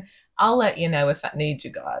doing. I'll let you know if I need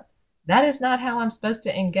you, God. That is not how I'm supposed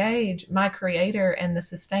to engage my creator and the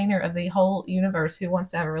sustainer of the whole universe who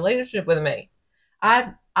wants to have a relationship with me.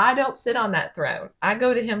 I don't sit on that throne. I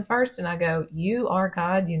go to him first and I go, you are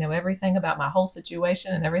God. You know everything about my whole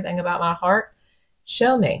situation and everything about my heart.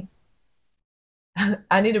 Show me.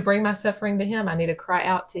 I need to bring my suffering to him. I need to cry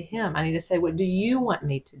out to him. I need to say, what do you want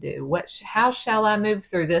me to do? How shall I move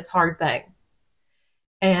through this hard thing?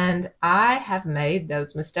 And I have made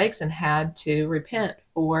those mistakes and had to repent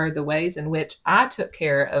for the ways in which I took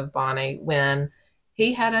care of Bonnie when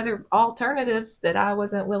he had other alternatives that I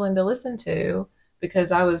wasn't willing to listen to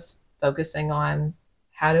because I was focusing on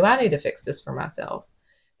how do I need to fix this for myself.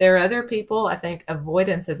 There are other people. I think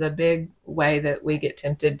avoidance is a big way that we get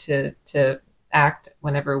tempted to act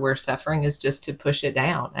whenever we're suffering, is just to push it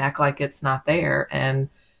down, act like it's not there. And,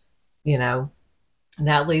 you know,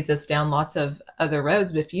 that leads us down lots of other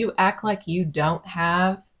roads. But if you act like you don't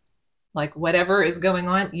have, like, whatever is going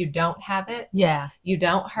on, you don't have it. Yeah. You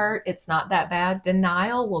don't hurt. It's not that bad.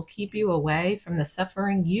 Denial will keep you away from the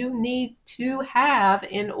suffering you need to have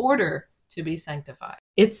in order to be sanctified.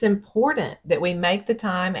 It's important that we make the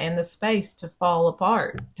time and the space to fall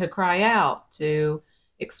apart, to cry out, to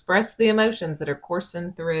express the emotions that are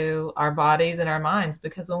coursing through our bodies and our minds,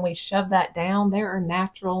 because when we shove that down, there are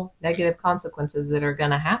natural negative consequences that are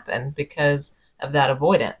going to happen because of that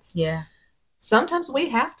avoidance. Yeah. Sometimes we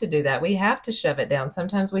have to do that. We have to shove it down.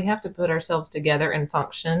 Sometimes we have to put ourselves together and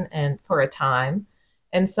function and for a time.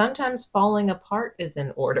 And sometimes falling apart is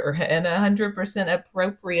in order and 100%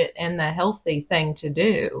 appropriate and the healthy thing to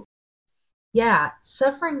do. Yeah.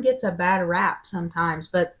 Suffering gets a bad rap sometimes,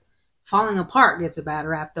 but falling apart gets a bad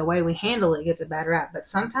rap. The way we handle it gets a bad rap. But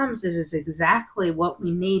sometimes it is exactly what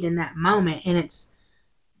we need in that moment. And it's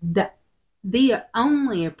the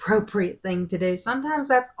only appropriate thing to do. Sometimes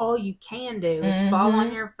that's all you can do is fall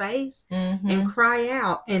on your face and cry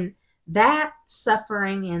out. And that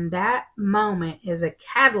suffering in that moment is a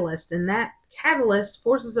catalyst. And that catalyst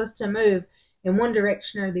forces us to move in one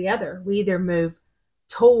direction or the other. We either move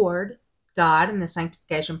toward God in the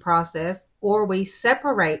sanctification process, or we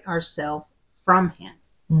separate ourselves from him.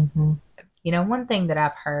 Mm-hmm. You know, one thing that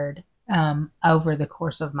I've heard over the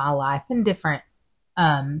course of my life in different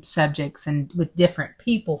subjects and with different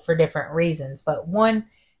people for different reasons, but one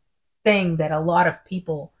thing that a lot of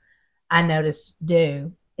people I notice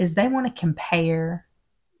do is they want to compare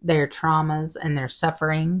their traumas and their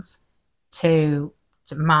sufferings to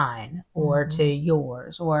mine or to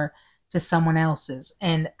yours or to someone else's.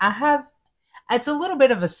 And it's a little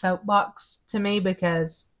bit of a soapbox to me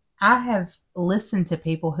because I have listened to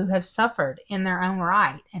people who have suffered in their own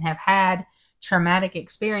right and have had traumatic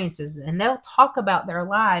experiences, and they'll talk about their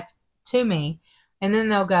life to me and then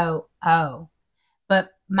they'll go, oh,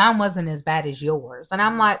 but mine wasn't as bad as yours. And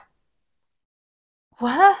I'm like,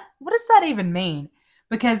 what does that even mean?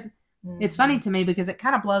 Because it's funny to me because it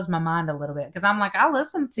kind of blows my mind a little bit, because I'm like, I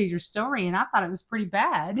listened to your story and I thought it was pretty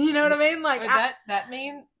bad. You know what I mean? Like that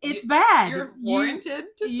means it's bad. You're warranted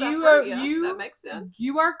to suffer. That makes sense.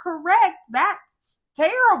 You are correct. That's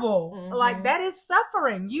terrible. Like, that is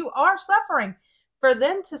suffering. You are suffering. For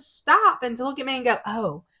them to stop and to look at me and go,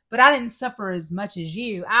 oh, but I didn't suffer as much as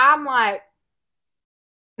you. I'm like,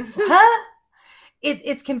 huh?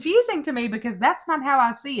 It's confusing to me because that's not how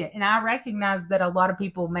I see it. And I recognize that a lot of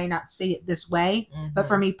people may not see it this way. But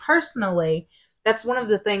for me personally, that's one of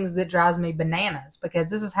the things that drives me bananas,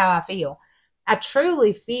 because this is how I feel. I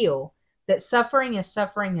truly feel that suffering is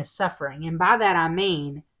suffering is suffering. And by that, I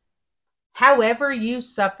mean, however you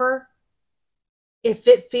suffer, if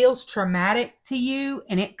it feels traumatic to you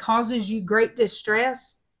and it causes you great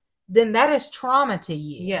distress, then that is trauma to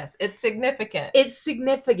you. Yes, it's significant. It's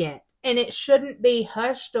significant. And it shouldn't be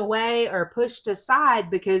hushed away or pushed aside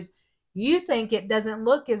because you think it doesn't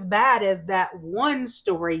look as bad as that one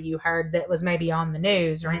story you heard that was maybe on the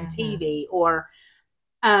news or in TV, or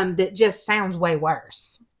that just sounds way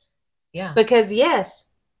worse. Yeah. Because yes,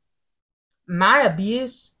 my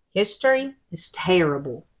abuse history is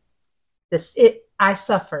terrible. I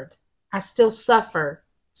suffered. I still suffer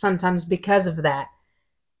sometimes because of that.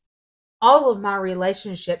 All of my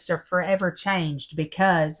relationships are forever changed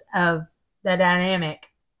because of the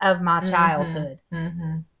dynamic of my childhood.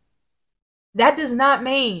 That does not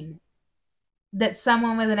mean that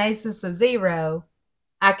someone with an ACEs of 0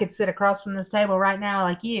 I could sit across from this table right now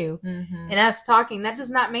like you and us talking. That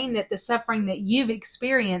does not mean that the suffering that you've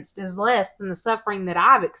experienced is less than the suffering that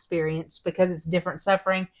I've experienced, because it's different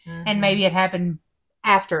suffering and maybe it happened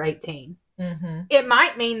after 18. It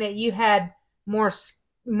might mean that you had more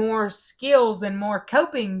skills and more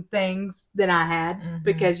coping things than I had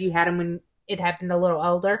because you had them when it happened a little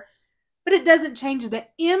older. But it doesn't change the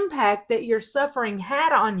impact that your suffering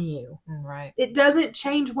had on you. Right. It doesn't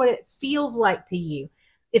change what it feels like to you.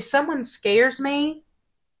 If someone scares me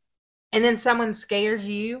and then someone scares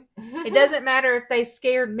you, it doesn't matter if they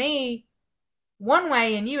scared me one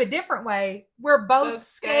way and you a different way. We're both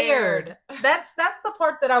scared. That's the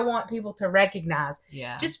part that I want people to recognize.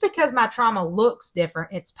 Yeah. Just because my trauma looks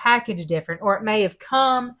different, it's packaged different, or it may have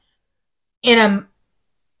come in a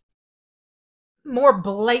more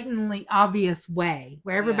blatantly obvious way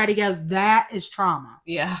where everybody goes, that is trauma.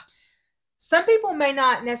 Yeah. Some people may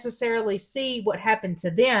not necessarily see what happened to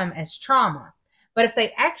them as trauma, but if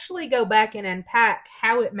they actually go back and unpack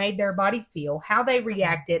how it made their body feel, how they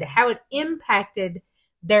reacted, how it impacted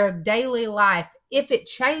their daily life, if it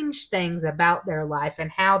changed things about their life and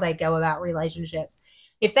how they go about relationships,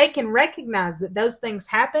 if they can recognize that those things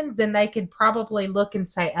happened, then they could probably look and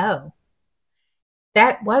say, oh,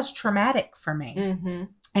 that was traumatic for me.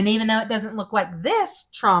 And even though it doesn't look like this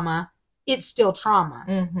trauma, it's still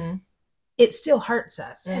trauma. It still hurts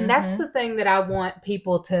us. And that's the thing that I want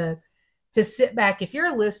people to sit back. If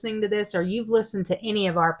you're listening to this or you've listened to any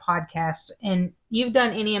of our podcasts and you've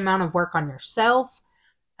done any amount of work on yourself,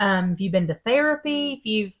 if you've been to therapy, if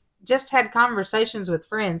you've just had conversations with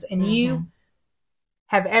friends and you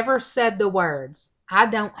have ever said the words, I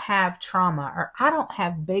don't have trauma, or I don't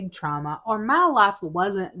have big trauma, or my life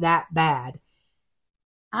wasn't that bad,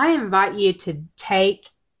 I invite you to take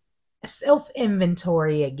a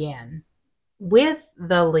self-inventory again with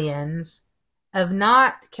the lens of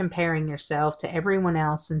not comparing yourself to everyone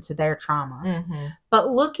else and to their trauma, but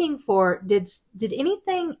looking for, did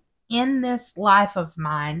anything in this life of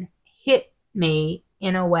mine hit me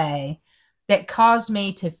in a way that caused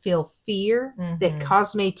me to feel fear, that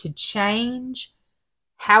caused me to change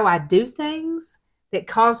how I do things, that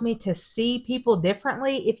caused me to see people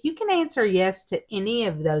differently? If you can answer yes to any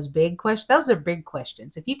of those big questions, those are big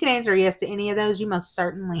questions. If you can answer yes to any of those, you most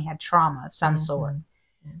certainly had trauma of some sort.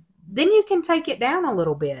 Then you can take it down a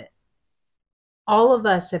little bit. All of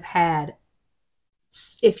us have had,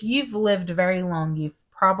 if you've lived very long, you've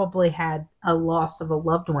probably had a loss of a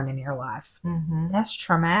loved one in your life. That's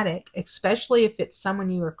traumatic, especially if it's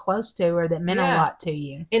someone you were close to or that meant a lot to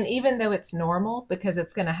you. And even though it's normal, because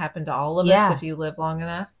it's going to happen to all of us if you live long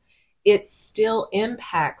enough, it still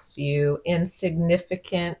impacts you in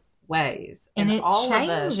significant ways. And it all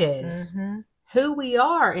changes who we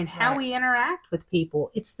are and how we interact with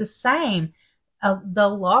people. It's the same. The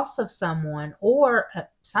loss of someone, or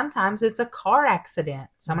sometimes it's a car accident.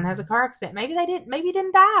 Someone has a car accident. Maybe you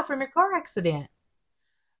didn't die from your car accident.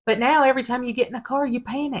 But now every time you get in a car, you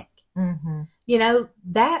panic. You know,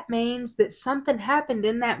 that means that something happened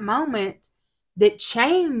in that moment that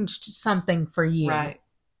changed something for you. Right.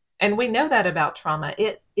 And we know that about trauma.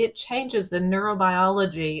 It changes the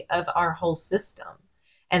neurobiology of our whole system.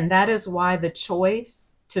 And that is why the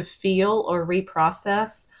choice to feel or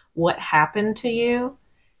reprocess what happened to you,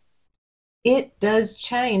 it does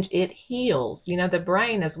change. It heals. You know, the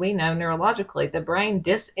brain, as we know neurologically, the brain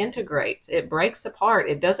disintegrates. It breaks apart.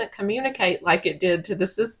 It doesn't communicate like it did to the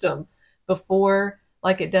system before,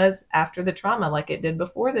 like it does after the trauma, like it did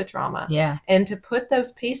before the trauma. Yeah. And to put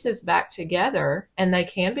those pieces back together, and they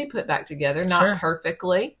can be put back together, not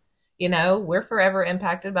perfectly. You know, we're forever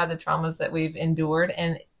impacted by the traumas that we've endured,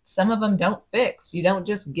 and some of them don't fix. You don't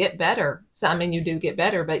just get better. So, I mean, you do get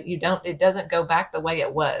better, but it doesn't go back the way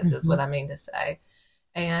it was, is what I mean to say.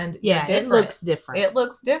 And it looks different. It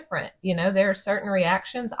looks different. You know, there are certain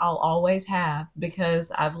reactions I'll always have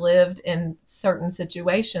because I've lived in certain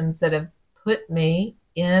situations that have put me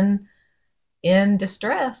in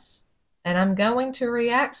distress, and I'm going to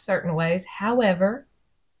react certain ways. However,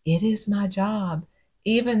 it is my job,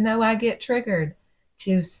 even though I get triggered,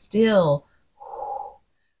 to still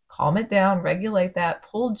calm it down, regulate that,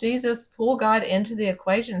 pull God into the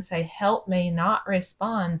equation, say, help me not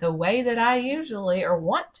respond the way that I usually or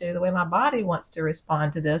want to, the way my body wants to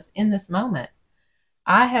respond to this in this moment.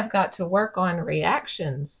 I have got to work on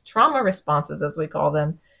reactions, trauma responses, as we call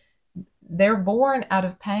them. They're born out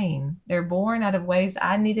of pain. They're born out of ways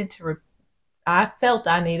I felt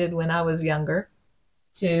I needed when I was younger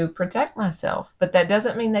to protect myself. But that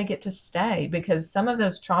doesn't mean they get to stay, because some of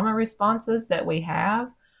those trauma responses that we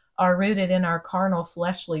have are rooted in our carnal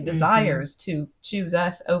fleshly desires to choose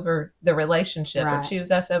us over the relationship or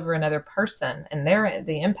choose us over another person, and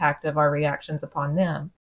the impact of our reactions upon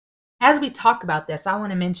them. As we talk about this, I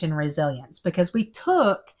want to mention resilience, because we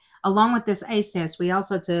took, along with this ACE test, we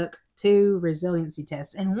also took 2 resiliency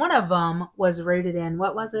tests, and one of them was rooted in,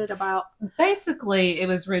 what was it about? Basically, it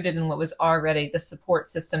was rooted in what was already the support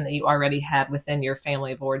system that you already had within your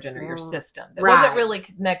family of origin or your system. It wasn't really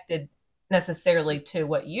connected necessarily to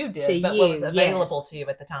what you did, but what was available to you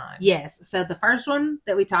at the time. Yes. So the first one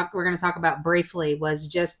that we're going to talk about briefly was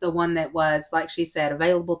just the one that was, like she said,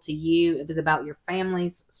 available to you. It was about your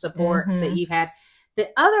family's support that you had. The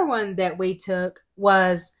other one that we took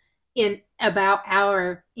was about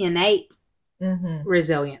our innate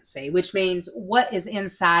resiliency, which means what is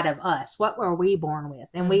inside of us. What were we born with?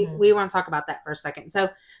 And we want to talk about that for a second. So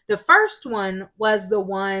the first one was the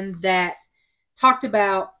one that talked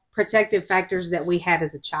about protective factors that we had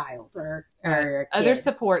as a child or other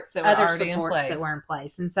supports that were in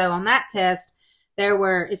place. And so on that test,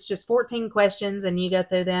 it's just 14 questions, and you go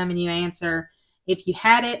through them and you answer if you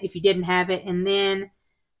had it, if you didn't have it. And then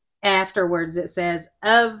afterwards it says,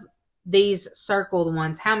 of these circled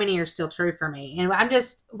ones, how many are still true for me? And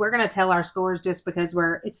we're going to tell our scores just because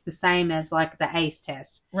it's the same as like the ACE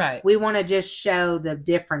test. Right. We want to just show the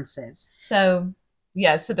differences. So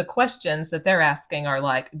the questions that they're asking are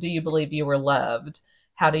like, do you believe you were loved?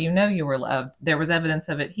 How do you know you were loved? There was evidence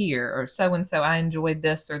of it here, or so-and-so, I enjoyed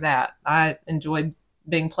this or that. I enjoyed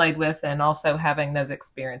being played with and also having those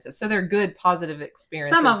experiences. So they're good, positive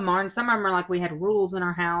experiences. Some of them are, and some of them are like, we had rules in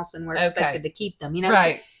our house and we're expected to keep them. You know,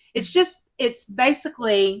 right. It's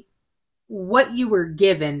basically what you were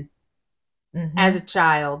given as a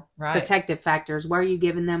child, protective factors. Were you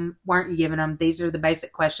given them? Weren't you given them? These are the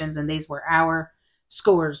basic questions, and these were our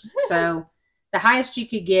scores. So the highest you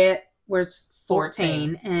could get was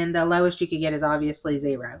 14, and the lowest you could get is obviously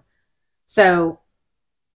 0. So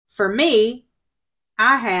for me,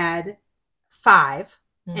 I had 5.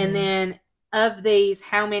 And then of these,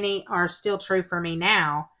 how many are still true for me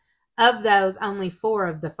now? Of those, only 4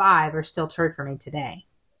 of the 5 are still true for me today.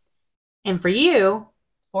 And for you,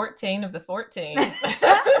 14 of the 14.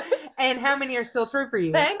 And how many are still true for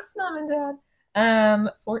you? Thanks, Mom and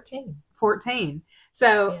Dad. 14.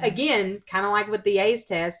 So again, kind of like with the ACE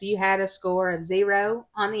test, you had a score of 0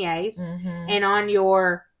 on the ACE, and on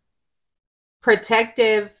your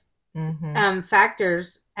protective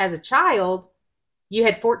factors as a child, you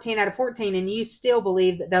had 14 out of 14, and you still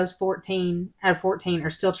believe that those 14 out of 14 are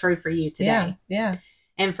still true for you today. Yeah.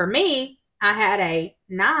 And for me, I had a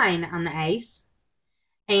 9 on the ACE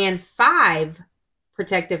and 5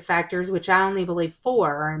 protective factors, which I only believe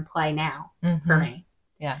 4 are in play now for me.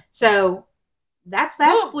 Yeah. So that's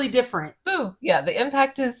vastly different. Ooh. Yeah. The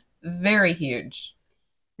impact is very huge.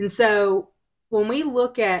 And so when we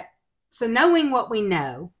look at, knowing what we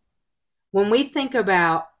know, when we think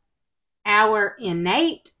about our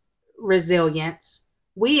innate resilience,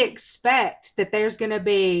 we expect that there's going to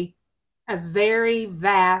be a very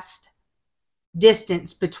vast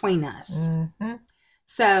distance between us.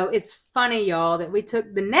 So it's funny, y'all, that we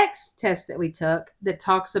took the next test that we took that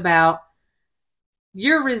talks about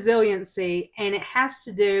your resiliency, and it has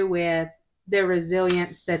to do with the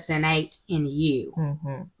resilience that's innate in you.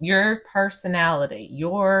 Your personality,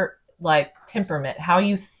 your temperament, how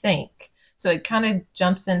you think. So it kind of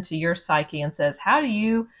jumps into your psyche and says, how do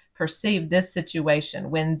you perceive this situation?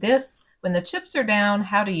 When the chips are down,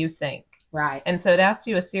 how do you think? Right. And so it asks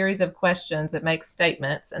you a series of questions. It makes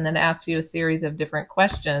statements, and then it asks you a series of different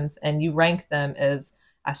questions, and you rank them as,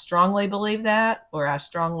 I strongly believe that, or I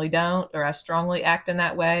strongly don't, or I strongly act in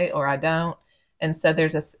that way, or I don't. And so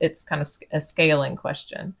it's kind of a scaling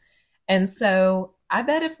question. And so I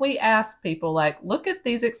bet if we ask people, look at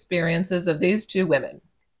these experiences of these 2 women,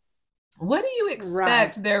 what do you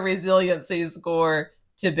expect their resiliency score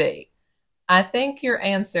to be? I think your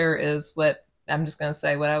answer is what I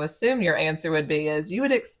would assume your answer would be is you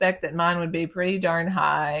would expect that mine would be pretty darn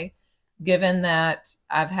high, given that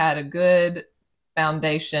I've had a good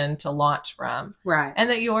foundation to launch from. Right. And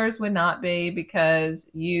that yours would not be because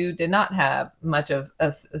you did not have much of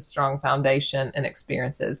a strong foundation and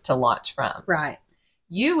experiences to launch from. Right.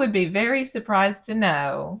 You would be very surprised to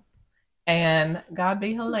know, and God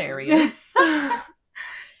be hilarious.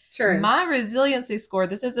 True. My resiliency score,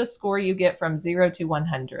 this is a score you get from 0 to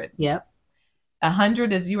 100. Yep.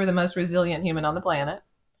 100 is you are the most resilient human on the planet.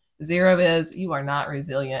 0 is you are not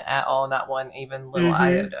resilient at all, not one even little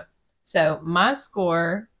iota. So my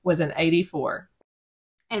score was an 84.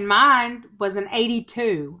 And mine was an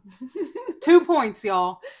 82. 2 points,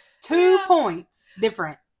 y'all. 2 points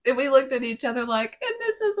different. And we looked at each other like, isn't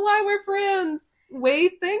This is why we're friends. We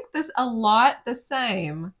think this a lot the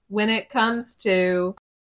same when it comes to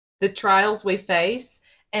the trials we face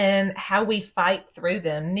and how we fight through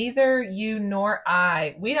them. Neither you nor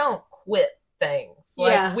I, we don't quit things.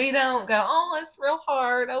 Like we don't go, oh, it's real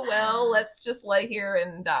hard. Oh, well, let's just lay here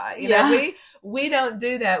and die. You know, we don't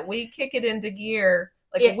do that. We kick it into gear.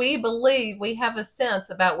 Like we believe, we have a sense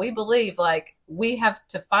about, we believe like we have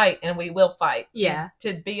to fight and we will fight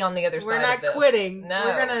to be on the other side of this. We're not quitting. No.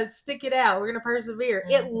 We're going to stick it out. We're going to persevere.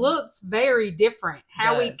 Mm-hmm. It looks very different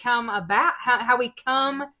how we come about, how we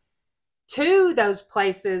come to those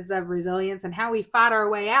places of resilience and how we fight our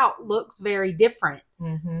way out looks very different.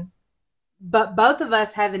 Mm-hmm. But both of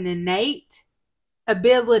us have an innate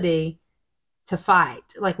ability to fight.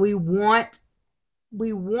 Like we want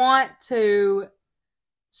to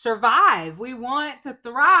survive. We want to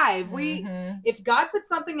thrive. Mm-hmm. If God puts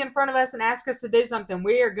something in front of us and asks us to do something,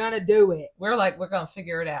 we are going to do it. We're going to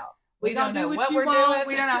figure it out. We don't know what we're doing.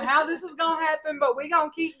 We don't know how this is going to happen, but we're going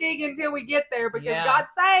to keep digging until we get there because God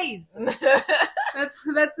says. That's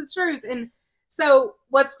the truth. And so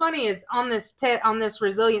what's funny is on this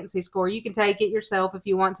resiliency score, you can take it yourself if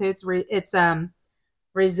you want to. It's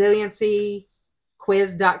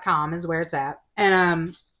resiliencyquiz.com is where it's at.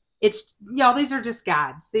 And it's y'all, these are just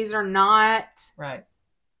guides. These are not right.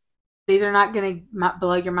 These are not going to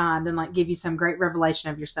blow your mind and like give you some great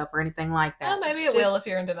revelation of yourself or anything like that. Well, maybe it will if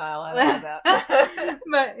you're in denial. I don't know that.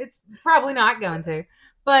 But it's probably not going to.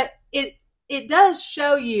 But it does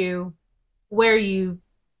show you where you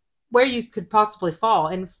could possibly fall.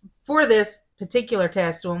 And for this particular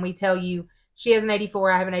test, when we tell you she has an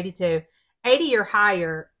 84, I have an 82, 80 or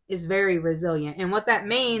higher is very resilient. And what that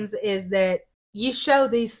means is that you show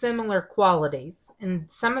these similar qualities. And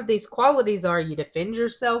some of these qualities are you defend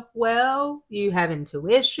yourself well, you have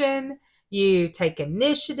intuition, you take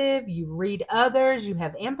initiative, you read others, you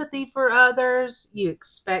have empathy for others, you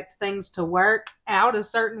expect things to work out a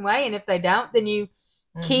certain way. And if they don't, then you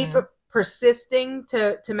keep persisting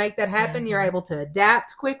to make that happen. You're able to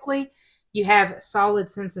adapt quickly. You have a solid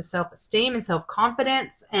sense of self-esteem and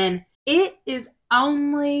self-confidence. And it is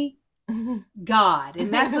only God.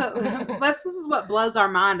 And this is what blows our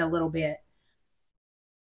mind a little bit.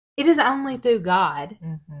 It is only through God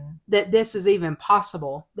that this is even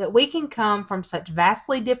possible, that we can come from such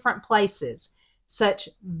vastly different places, such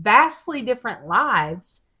vastly different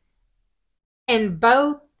lives, and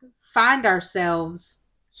both find ourselves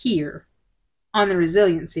here on the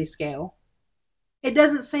resiliency scale. It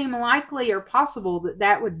doesn't seem likely or possible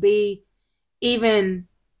that would be even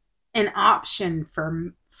an option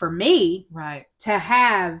for me, right, to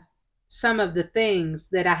have some of the things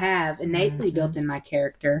that I have innately built in my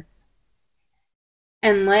character,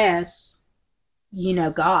 unless you know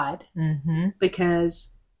God,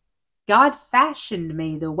 because God fashioned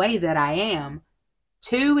me the way that I am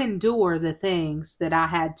to endure the things that I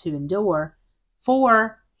had to endure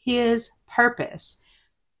for His purpose.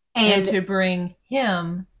 And to bring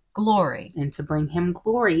Him glory.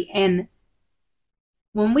 And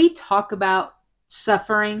when we talk about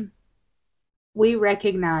suffering, we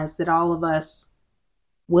recognize that all of us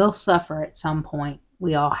will suffer at some point.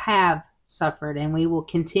 We all have suffered and we will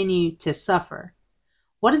continue to suffer.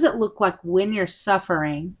 What does it look like when you're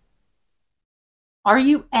suffering? Are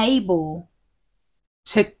you able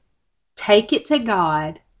to take it to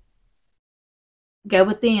God, go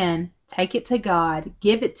within, take it to God,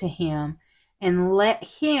 give it to Him, and let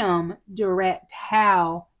Him direct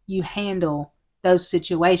how you handle those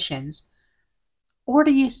situations? Or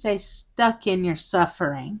do you stay stuck in your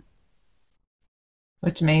suffering?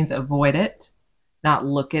 Which means avoid it, not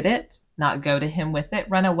look at it, not go to Him with it,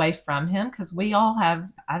 run away from Him, because we all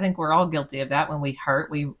have, I think we're all guilty of that. When we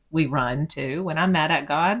hurt, we run too. When I'm mad at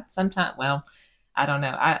God, sometimes, well, I don't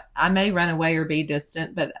know. I may run away or be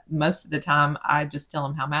distant, but most of the time I just tell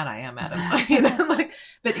Him how mad I am at Him.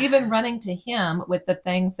 But even running to Him with the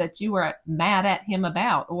things that you were mad at Him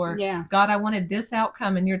about, or God, I wanted this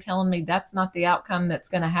outcome and you're telling me that's not the outcome that's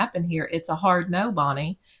going to happen here. It's a hard no,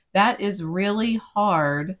 Bonnie. That is really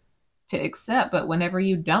hard to accept. But whenever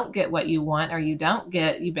you don't get what you want, or you've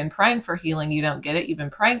been praying for healing, you don't get it. You've been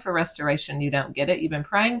praying for restoration, you don't get it. You've been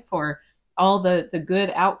praying for all the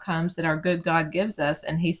good outcomes that our good God gives us,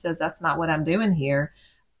 and He says, that's not what I'm doing here.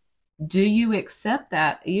 Do you accept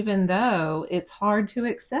that, even though it's hard to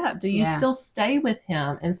accept? Do you still stay with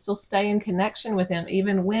Him and still stay in connection with Him,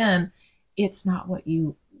 even when it's not what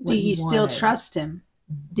you do? You still trust Him?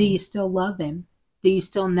 Do you still love Him? Do you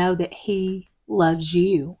still know that He loves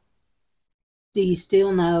you? Do you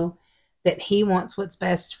still know that He wants what's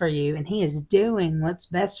best for you, and He is doing what's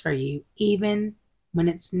best for you, even when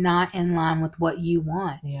it's not in line with what you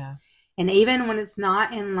want. Yeah. And even when it's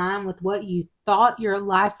not in line with what you thought your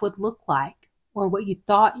life would look like, or what you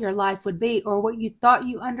thought your life would be, or what you thought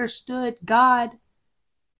you understood God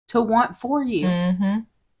to want for you. Mm-hmm.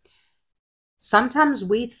 Sometimes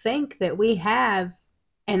we think that we have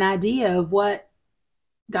an idea of what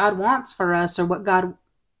God wants for us, or what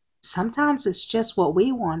sometimes it's just what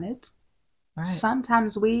we wanted. Right.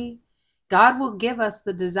 Sometimes God will give us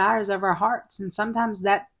the desires of our hearts, and sometimes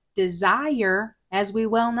that desire, as we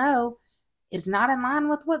well know, is not in line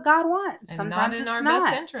with what God wants. And sometimes not in it's our not.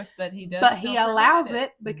 best interest, but He does. But He allows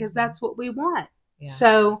it because that's what we want. Yeah.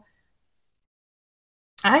 So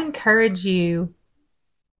I encourage you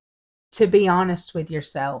to be honest with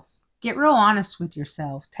yourself. Get real honest with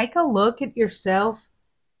yourself. Take a look at yourself.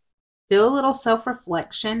 Do a little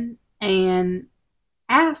self-reflection and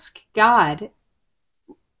ask God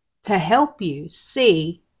to help you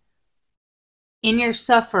see in your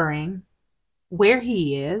suffering where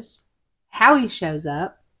He is, how He shows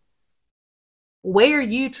up, where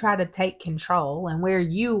you try to take control and where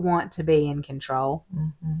you want to be in control,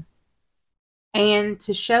 and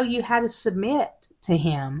to show you how to submit to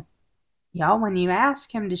Him. Y'all, when you ask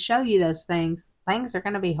Him to show you those things are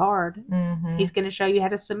going to be hard. He's going to show you how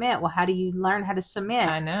to submit. Well, how do you learn how to submit?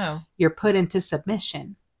 I know. You're put into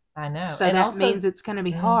submission. I know. So and that also means it's going to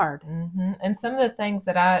be hard. And some of the things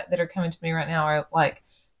that are coming to me right now are like,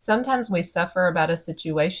 sometimes we suffer about a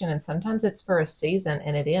situation and sometimes it's for a season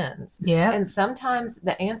and it ends. Yeah. And sometimes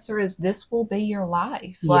the answer is this will be your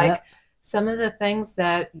life. Yep. Like some of the things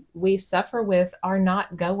that we suffer with are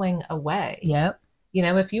not going away. Yep. You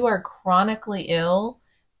know, if you are chronically ill,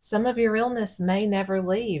 some of your illness may never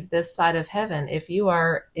leave this side of heaven. If you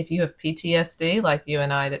have PTSD like you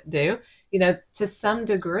and I do, you know, to some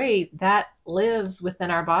degree that lives within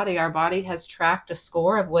our body. Our body has tracked a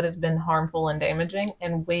score of what has been harmful and damaging,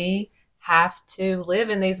 and we have to live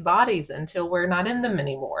in these bodies until we're not in them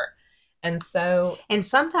anymore. And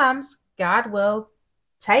sometimes God will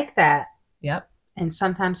take that. Yep. And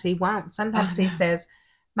sometimes He won't. Sometimes He says,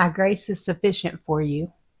 my grace is sufficient for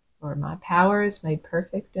you. Or my power is made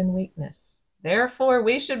perfect in weakness. Therefore,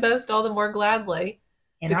 we should boast all the more gladly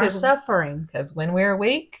in our suffering. Because when we're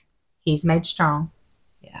weak, He's made strong.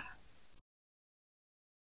 Yeah.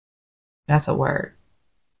 That's a word.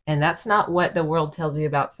 And that's not what the world tells you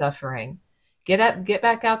about suffering. Get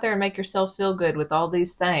back out there and make yourself feel good with all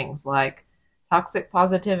these things like toxic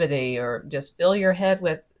positivity, or just fill your head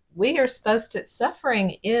with, we are supposed to,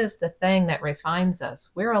 suffering is the thing that refines us.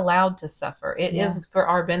 We're allowed to suffer. It is for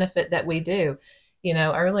our benefit that we do. You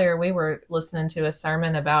know, earlier we were listening to a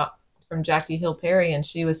sermon from Jackie Hill Perry, and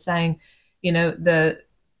she was saying, you know,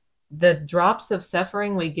 the drops of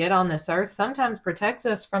suffering we get on this earth sometimes protects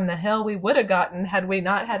us from the hell we would have gotten had we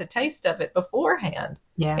not had a taste of it beforehand.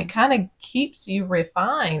 Yeah. It kind of keeps you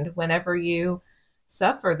refined whenever you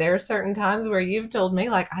suffer. There are certain times where you've told me,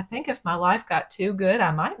 like, I think if my life got too good,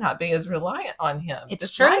 I might not be as reliant on Him.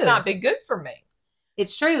 It's true. Might not be good for me.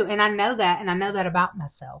 It's true. And I know that. And I know that about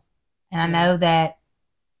myself. And I know that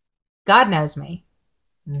God knows me.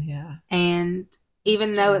 Yeah. And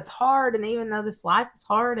even though it's hard, and even though this life is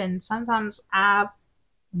hard, and sometimes I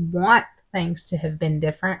want things to have been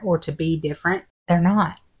different or to be different, they're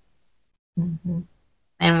not.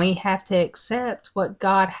 And we have to accept what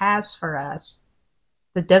God has for us.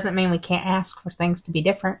 That doesn't mean we can't ask for things to be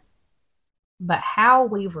different. But how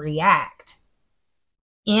we react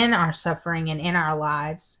in our suffering and in our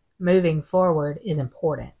lives moving forward is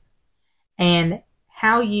important. And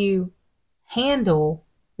how you handle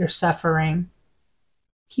your suffering,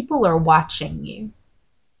 people are watching you.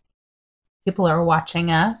 People are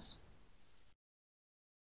watching us.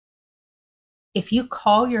 If you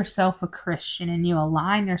call yourself a Christian and you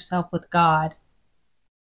align yourself with God,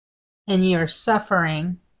 and you're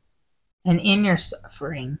suffering, and in your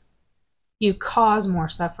suffering, you cause more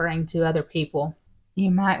suffering to other people, you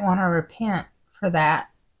might want to repent for that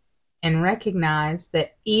and recognize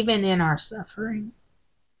that even in our suffering,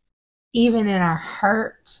 even in our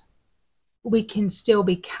hurt, we can still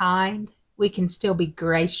be kind, we can still be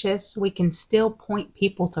gracious, we can still point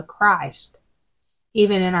people to Christ,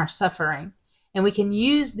 even in our suffering. And we can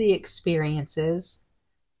use the experiences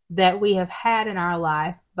that we have had in our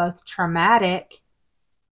life, both traumatic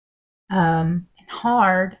and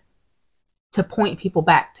hard, to point people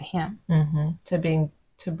back to Him. To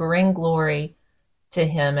bring glory to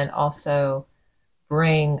Him, and also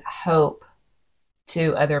bring hope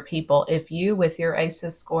to other people. If you, with your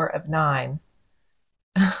ACEs score of 9,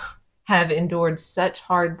 have endured such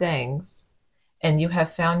hard things, and you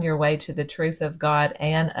have found your way to the truth of God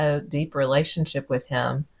and a deep relationship with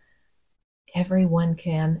Him, everyone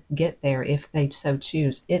can get there if they so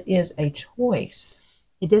choose. It is a choice.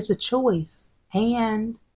 It is a choice.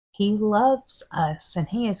 And He loves us, and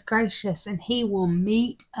He is gracious, and He will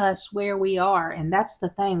meet us where we are. And that's the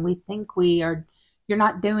thing. We think you're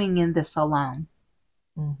not doing in this alone.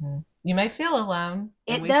 Mm-hmm. You may feel alone.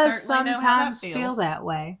 It does sometimes feel that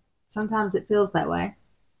way. Sometimes it feels that way.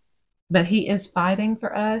 But He is fighting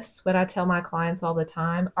for us. What I tell my clients all the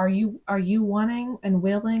time, are you wanting and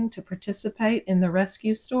willing to participate in the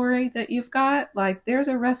rescue story that you've got? Like, there's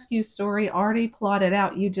a rescue story already plotted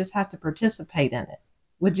out. You just have to participate in it.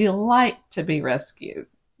 Would you like to be rescued?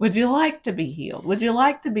 Would you like to be healed? Would you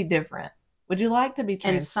like to be different? Would you like to be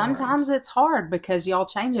transformed? And sometimes it's hard because y'all,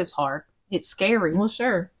 change is hard. It's scary. Well,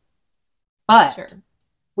 sure. But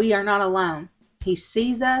we are not alone. He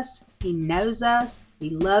sees us. He knows us. He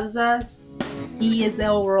loves us. He is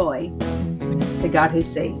El Roy, the God who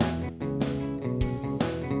sees.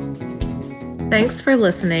 Thanks for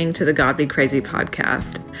listening to the God Be Crazy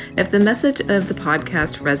podcast. If the message of the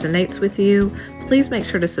podcast resonates with you, please make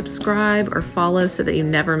sure to subscribe or follow so that you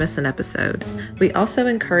never miss an episode. We also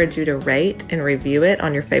encourage you to rate and review it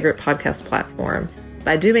on your favorite podcast platform.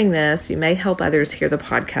 By doing this, you may help others hear the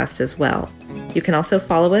podcast as well. You can also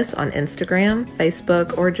follow us on Instagram,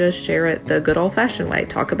 Facebook, or just share it the good old-fashioned way.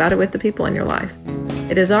 Talk about it with the people in your life.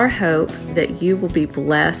 It is our hope that you will be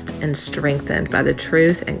blessed and strengthened by the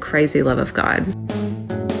truth and crazy love of God.